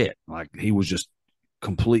kind of threat. Like he was just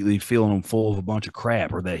completely filling them full of a bunch of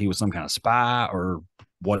crap, or that he was some kind of spy or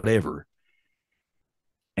whatever.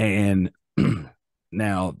 And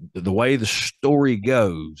now the way the story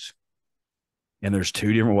goes, and there's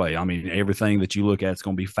two different ways. I mean, everything that you look at is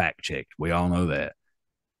going to be fact checked. We all know that.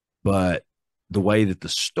 But the way that the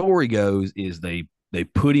story goes is they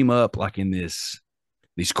put him up like in these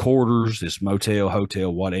quarters, this motel,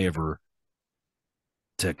 hotel, whatever,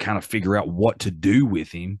 to kind of figure out what to do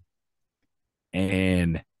with him,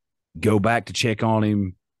 and go back to check on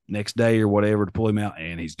him next day or whatever to pull him out,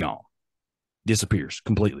 and he's gone. Disappears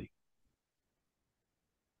completely.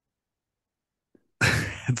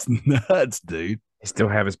 It's nuts, dude. They still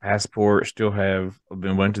have his passport, still have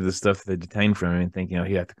been went to the stuff that they detained from him and think,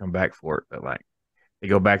 he'd have to come back for it. But like they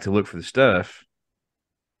go back to look for the stuff,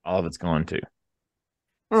 all of it's gone too.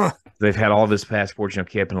 They've had all this passports,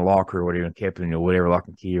 kept in a locker or whatever, kept in whatever lock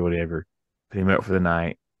and key or whatever, put him up for the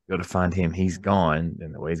night, go to find him, he's gone.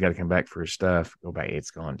 Then the way he's got to come back for his stuff, go back,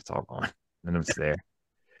 it's gone, it's all gone. None of it's there.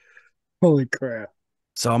 Holy crap.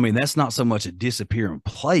 So I mean, that's not so much a disappearing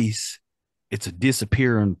place, it's a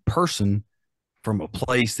disappearing person from a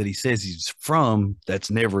place that he says he's from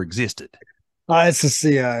that's never existed. It's the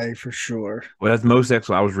CIA for sure. Well, that's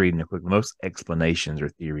I was reading it quick. Most explanations or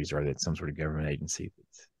theories are that some sort of government agency.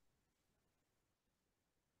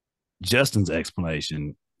 Justin's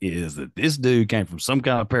explanation is that this dude came from some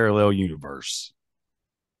kind of parallel universe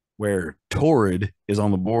where Torrid is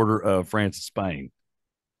on the border of France and Spain.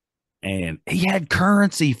 And he had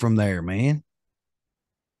currency from there, man.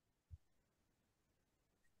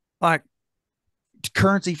 Like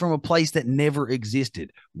currency from a place that never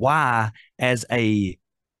existed. Why, as a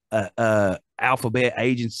alphabet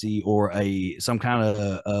agency or some kind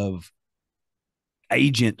of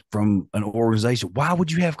agent from an organization, why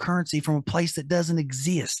would you have currency from a place that doesn't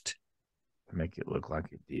exist? To make it look like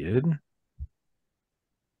it did.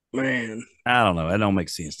 Man, I don't know. That don't make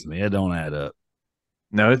sense to me. It don't add up.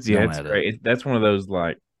 No, it's great. That's one of those,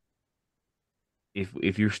 like,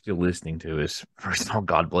 if you're still listening to us, first of all,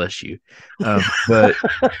 God bless you. But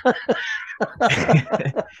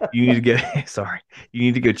you need to go. Sorry, you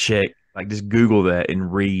need to go check. Like, just Google that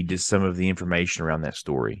and read just some of the information around that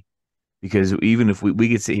story, because even if we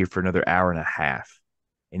could sit here for another hour and a half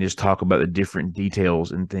and just talk about the different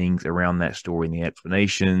details and things around that story and the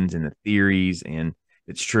explanations and the theories, and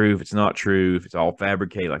if it's true, if it's not true, if it's all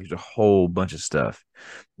fabricated. Like, there's a whole bunch of stuff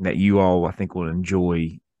that you all, I think, will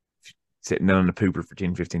enjoy sitting down on the pooper for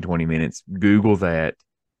 10, 15, 20 minutes. Google that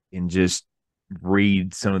and just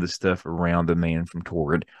read some of the stuff around the man from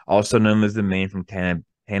Torrid, also known as the man from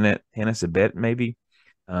Tanasabet, maybe.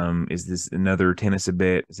 Is this another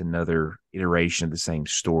Tanasabet? Is another iteration of the same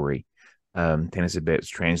story. Tanasabet is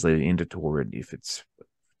translated into Torrid if it's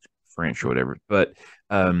French or whatever. But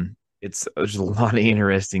there's a lot of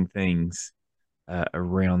interesting things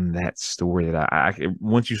around that story that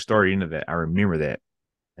once you started into that, I remember that.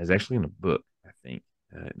 It was actually in a book, I think,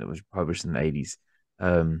 that was published in the 80s.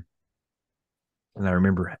 Um, and I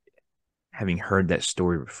remember having heard that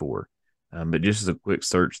story before. But just as a quick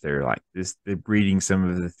search there, like this, reading some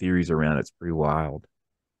of the theories around it's pretty wild.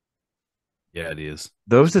 Yeah, it is.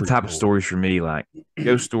 Those It's are the pretty type of cool. stories for me, like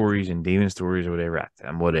ghost stories and demon stories or whatever.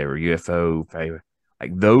 I'm whatever UFO,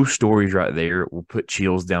 like those stories right there will put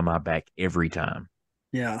chills down my back every time.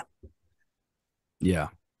 Yeah. Yeah.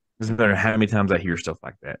 Doesn't matter how many times I hear stuff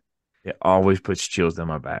like that. It always puts chills down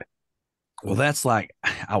my back. Well, that's like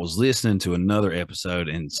I was listening to another episode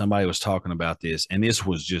and somebody was talking about this, and this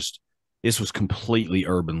was completely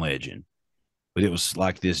urban legend. But it was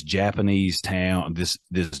like this Japanese town, this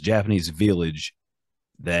Japanese village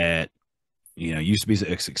that used to be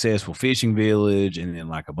a successful fishing village, and then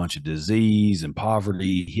like a bunch of disease and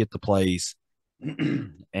poverty hit the place.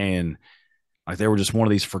 And like they were just one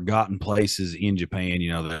of these forgotten places in Japan,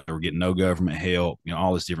 they were getting no government help,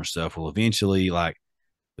 all this different stuff. Well, eventually, like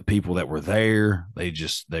the people that were there, they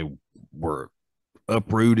were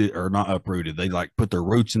uprooted, or not uprooted. They like put their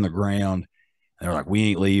roots in the ground. They're like, we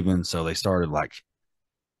ain't leaving. So they started like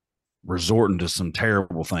resorting to some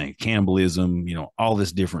terrible things, cannibalism, all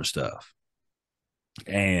this different stuff.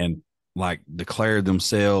 And like declared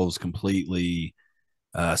themselves completely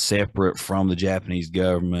separate from the Japanese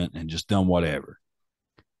government and just done whatever.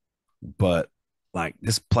 But like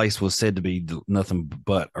this place was said to be nothing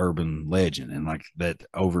but urban legend, and like that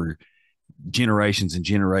over generations and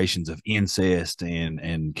generations of incest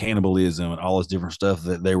and cannibalism and all this different stuff,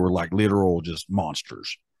 that they were like literal just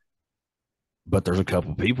monsters. But there's a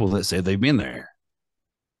couple of people that said they've been there.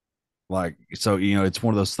 Like, so, it's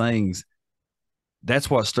one of those things. That's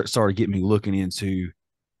what started getting me looking into,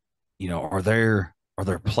 are there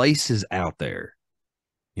places out there?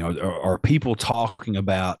 Are people talking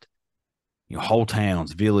about, whole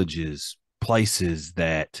towns, villages, places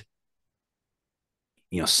that,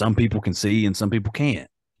 some people can see and some people can't.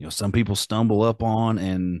 Some people stumble up on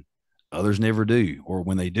and others never do. Or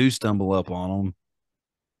when they do stumble up on them,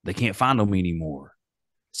 they can't find them anymore.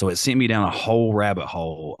 So it sent me down a whole rabbit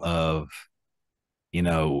hole of, you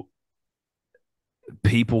know,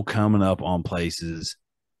 people coming up on places,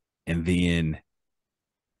 and then,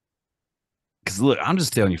 because look, I'm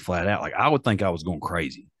just telling you flat out, like I would think I was going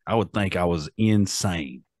crazy. I would think I was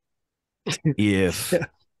insane if Yeah.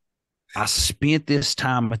 I spent this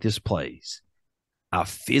time at this place. I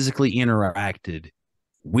physically interacted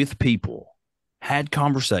with people, had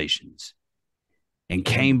conversations, and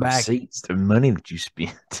came back. Receipts, the money that you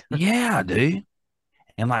spent. Yeah, dude.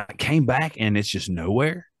 And like came back and it's just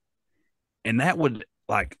nowhere. And that would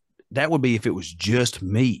be if it was just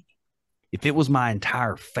me. If it was my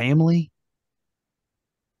entire family,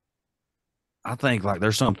 I think like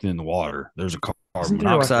there's something in the water. There's a carbon Isn't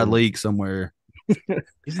there like monoxide a leak somewhere.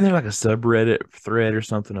 isn't there like a subreddit thread or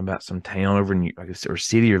something about some town over in like or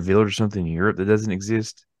city or village or something in Europe that doesn't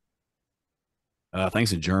exist? I think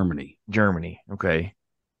it's in Germany. Germany, okay.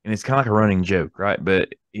 And it's kind of like a running joke, right?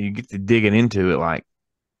 But you get to digging into it, like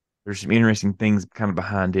there's some interesting things kind of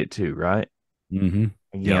behind it too, right? Mm-hmm.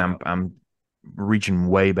 Again, Yep. I'm reaching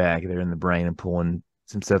way back there in the brain and pulling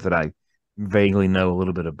some stuff that I vaguely know a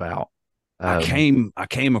little bit about. Um, I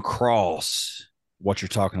came across what you're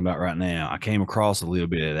talking about right now. I came across a little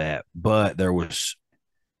bit of that, but there was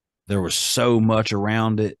so much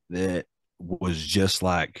around it that was just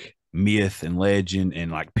like myth and legend,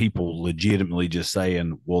 and like people legitimately just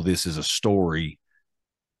saying, well, this is a story,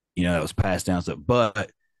 that was passed down stuff. But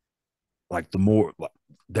like the more like,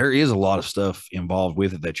 there is a lot of stuff involved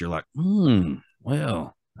with it that you're like,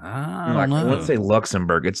 well, I don't like I wouldn't know. say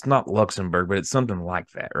Luxembourg. It's not Luxembourg, but it's something like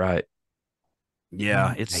that, right?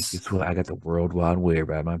 Yeah, Hey, it's guess what? I got the World Wide Web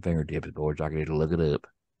at my fingertips, boys. I can look it up.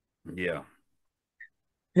 yeah.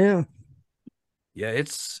 Yeah. Yeah,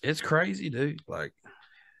 it's crazy, dude. Like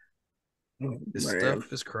Oh, this man.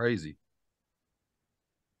 stuff is crazy.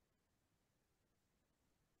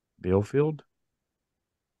 Billfield?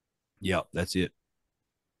 Yep, that's it.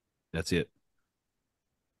 That's it.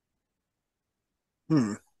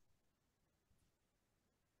 Hmm.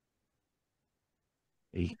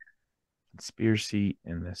 A conspiracy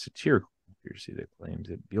and a satirical conspiracy that claims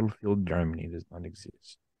that Billfield, Germany does not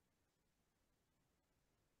exist.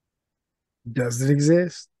 Does it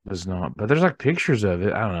exist? Does not, but there's like pictures of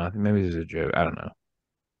it. I don't know. I think maybe this is a joke. I don't know.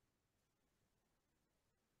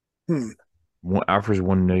 Hmm. Offers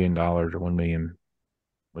 $1 million or 1 million.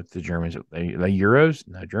 What's the Germans? They euros?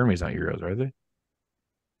 No, Germany's not euros, are they?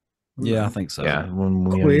 Yeah, I Hmm. think so. Yeah, 1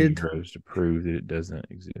 million Quid. euros to prove that it doesn't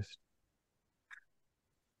exist.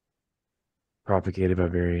 propagated by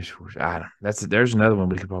various forces. There's another one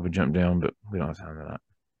we could probably jump down, but we don't have time for that.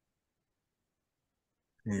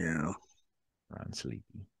 Yeah. I'm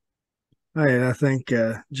sleepy. Hey, I think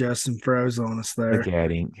Justin froze on us there. Look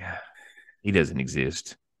at him. He doesn't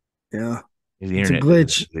exist. Yeah. The It's a internet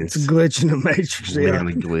glitch. doesn't It's a exist. glitch in the matrix.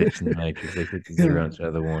 Literally glitched in the matrix. They put the zero instead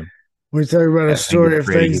of the one. We talk about a I think story it's of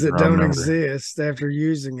Freddie things hit the that wrong don't number. exist after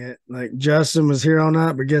using it. Like Justin was here all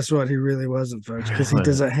night, but guess what? He really wasn't, folks, because he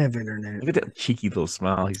doesn't have internet. Look at that cheeky little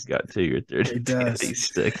smile he's got too right there. He does. He's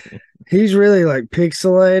stuck in. He's really like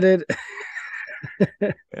pixelated,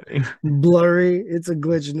 blurry. It's a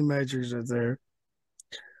glitch in the matrix right there.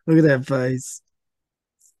 Look at that face.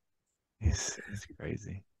 It's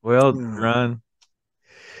crazy. Well, Yeah. Ryan,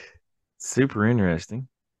 super interesting.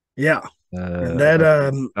 Yeah. And that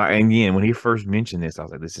and again, when he first mentioned this, I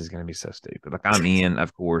was like, "This is going to be so stupid." Like, I'm in,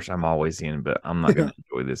 of course, I'm always in, but I'm not going to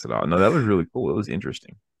enjoy this at all. No, that was really cool. It was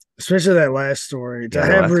interesting, especially that last story to Yeah,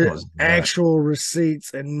 have last one was nuts. actual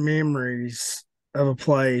receipts and memories of a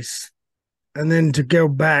place, and then to go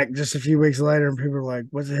back just a few weeks later, and people are like,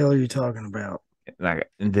 "What the hell are you talking about?" Like,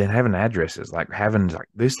 and then having addresses, like having like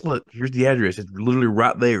this. Look, here's the address. It's literally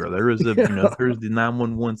right there. There is a, there's the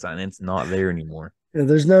 911 sign. And it's not there anymore. Yeah,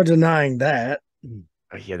 there's no denying that.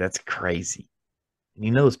 Oh, yeah, that's crazy.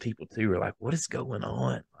 And those people too are like, "What is going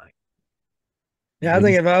on?" Like, Yeah, I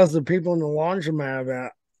think if I was the people in the laundromat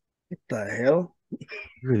about what the hell,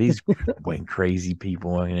 who are these went crazy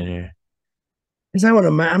people in there? is that what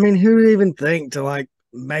I mean? Who would even think to like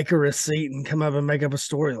make a receipt and come up and make up a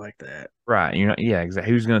story like that? Right. You're not, yeah,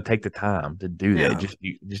 exactly. Who's going to take the time to do Yeah. that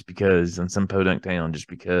just because in some podunk town, just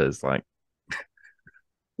because, like,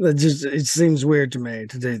 That just, it seems weird to me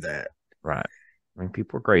to do that. right. I mean,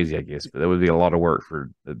 people are crazy, I guess, but that would be a lot of work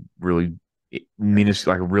for a really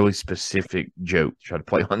minuscule, like a really specific joke to try to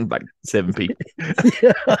play on like 7 people.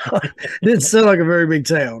 Yeah. It didn't sound like a very big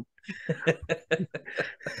town.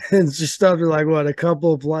 It's just stopped at like what, a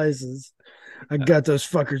couple of places. I got those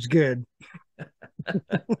fuckers good.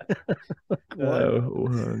 Oh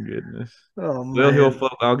goodness. Oh man.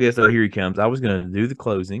 Well, I guess here he comes. I was going to do the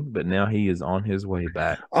closing, but now he is on his way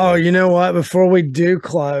back. Oh, you know what? Before we do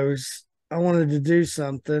close, I wanted to do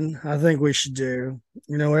something I think we should do.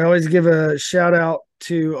 We always give a shout out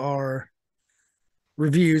to our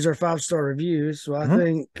reviews, our 5-star reviews. So I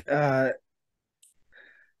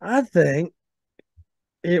think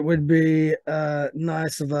it would be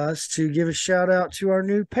nice of us to give a shout out to our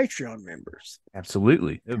new Patreon members.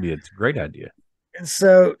 Absolutely. It's a great idea. And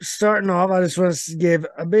so, starting off, I just want to give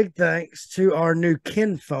a big thanks to our new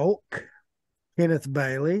kinfolk, Kenneth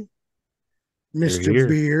Bailey, Mr. Here.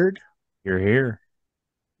 Beard, Here.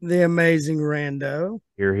 the amazing Rando,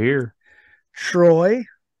 Here. Troy.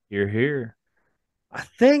 Here. I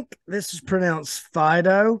think this is pronounced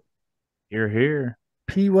Fido. Here.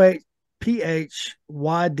 Phydous.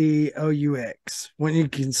 When you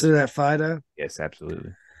consider that Fido? Yes,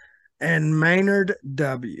 absolutely. And Maynard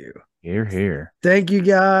W. Here. Thank you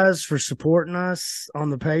guys for supporting us on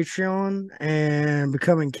the Patreon and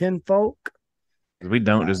becoming kinfolk. We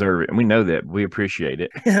don't deserve it, and we know that. We appreciate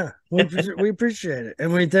it. Yeah, we appreciate it.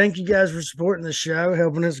 And we thank you guys for supporting the show,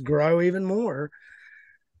 helping us grow even more.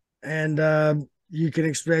 And you can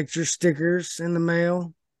expect your stickers in the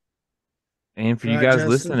mail. And for you guys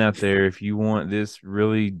listening out there, if you want this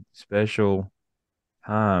really special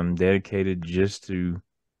time dedicated just to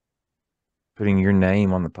putting your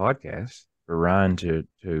name on the podcast for Ryan to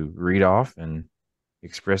read off and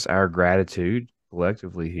express our gratitude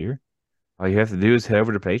collectively here, all you have to do is head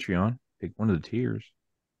over to Patreon, pick one of the tiers,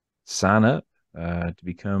 sign up to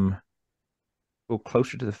become a little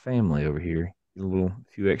closer to the family over here. Get a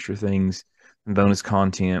few extra things, some bonus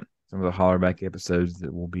content, some of the Hollerback episodes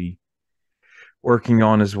that we'll be working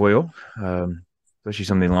on as well, especially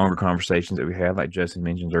some of the longer conversations that we have, like Justin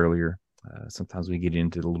mentioned earlier. Sometimes we get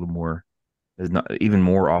into a little more, there's not even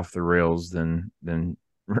more off the rails than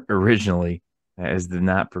originally as the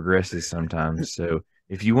night progresses sometimes. So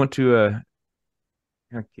if you want to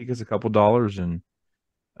kick us a couple dollars and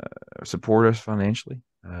support us financially,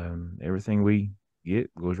 everything we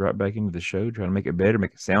get goes right back into the show, try to make it better,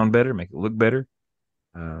 make it sound better, make it look better.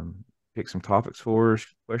 Pick some topics for us,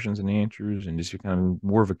 questions and answers, and just kind of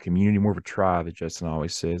more of a community, more of a tribe that Justin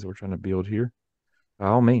always says we're trying to build here. By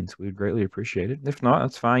all means, we would greatly appreciate it. If not,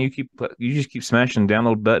 that's fine. You just keep smashing the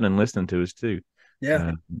download button and listening to us too.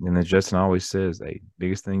 Yeah. And as Justin always says, the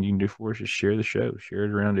biggest thing you can do for us is share the show, share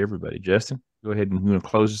it around to everybody. Justin, go ahead and you want to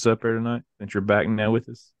close us up here tonight since you're back now with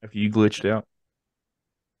us after you glitched out.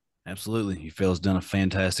 Absolutely. You fellas done a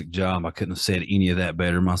fantastic job. I couldn't have said any of that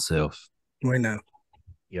better myself. We know.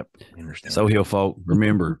 Yep, we understand. So, Hill folk,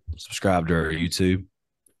 remember, subscribe to our YouTube.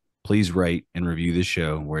 Please rate and review this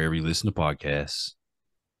show wherever you listen to podcasts.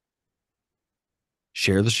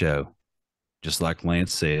 Share the show, just like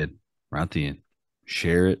Lance said right then.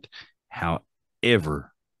 Share it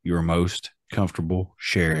however you're most comfortable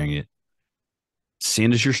sharing it.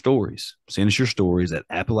 Send us your stories. Send us your stories at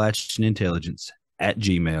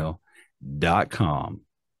AppalachianIntelligence@gmail.com.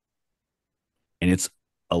 And it's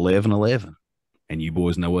 11:11. And you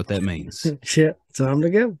boys know what that means. Shit, time to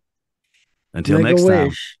go. Until Make next a time,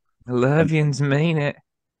 wish. I love yous, mean it.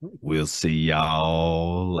 we'll see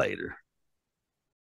y'all later.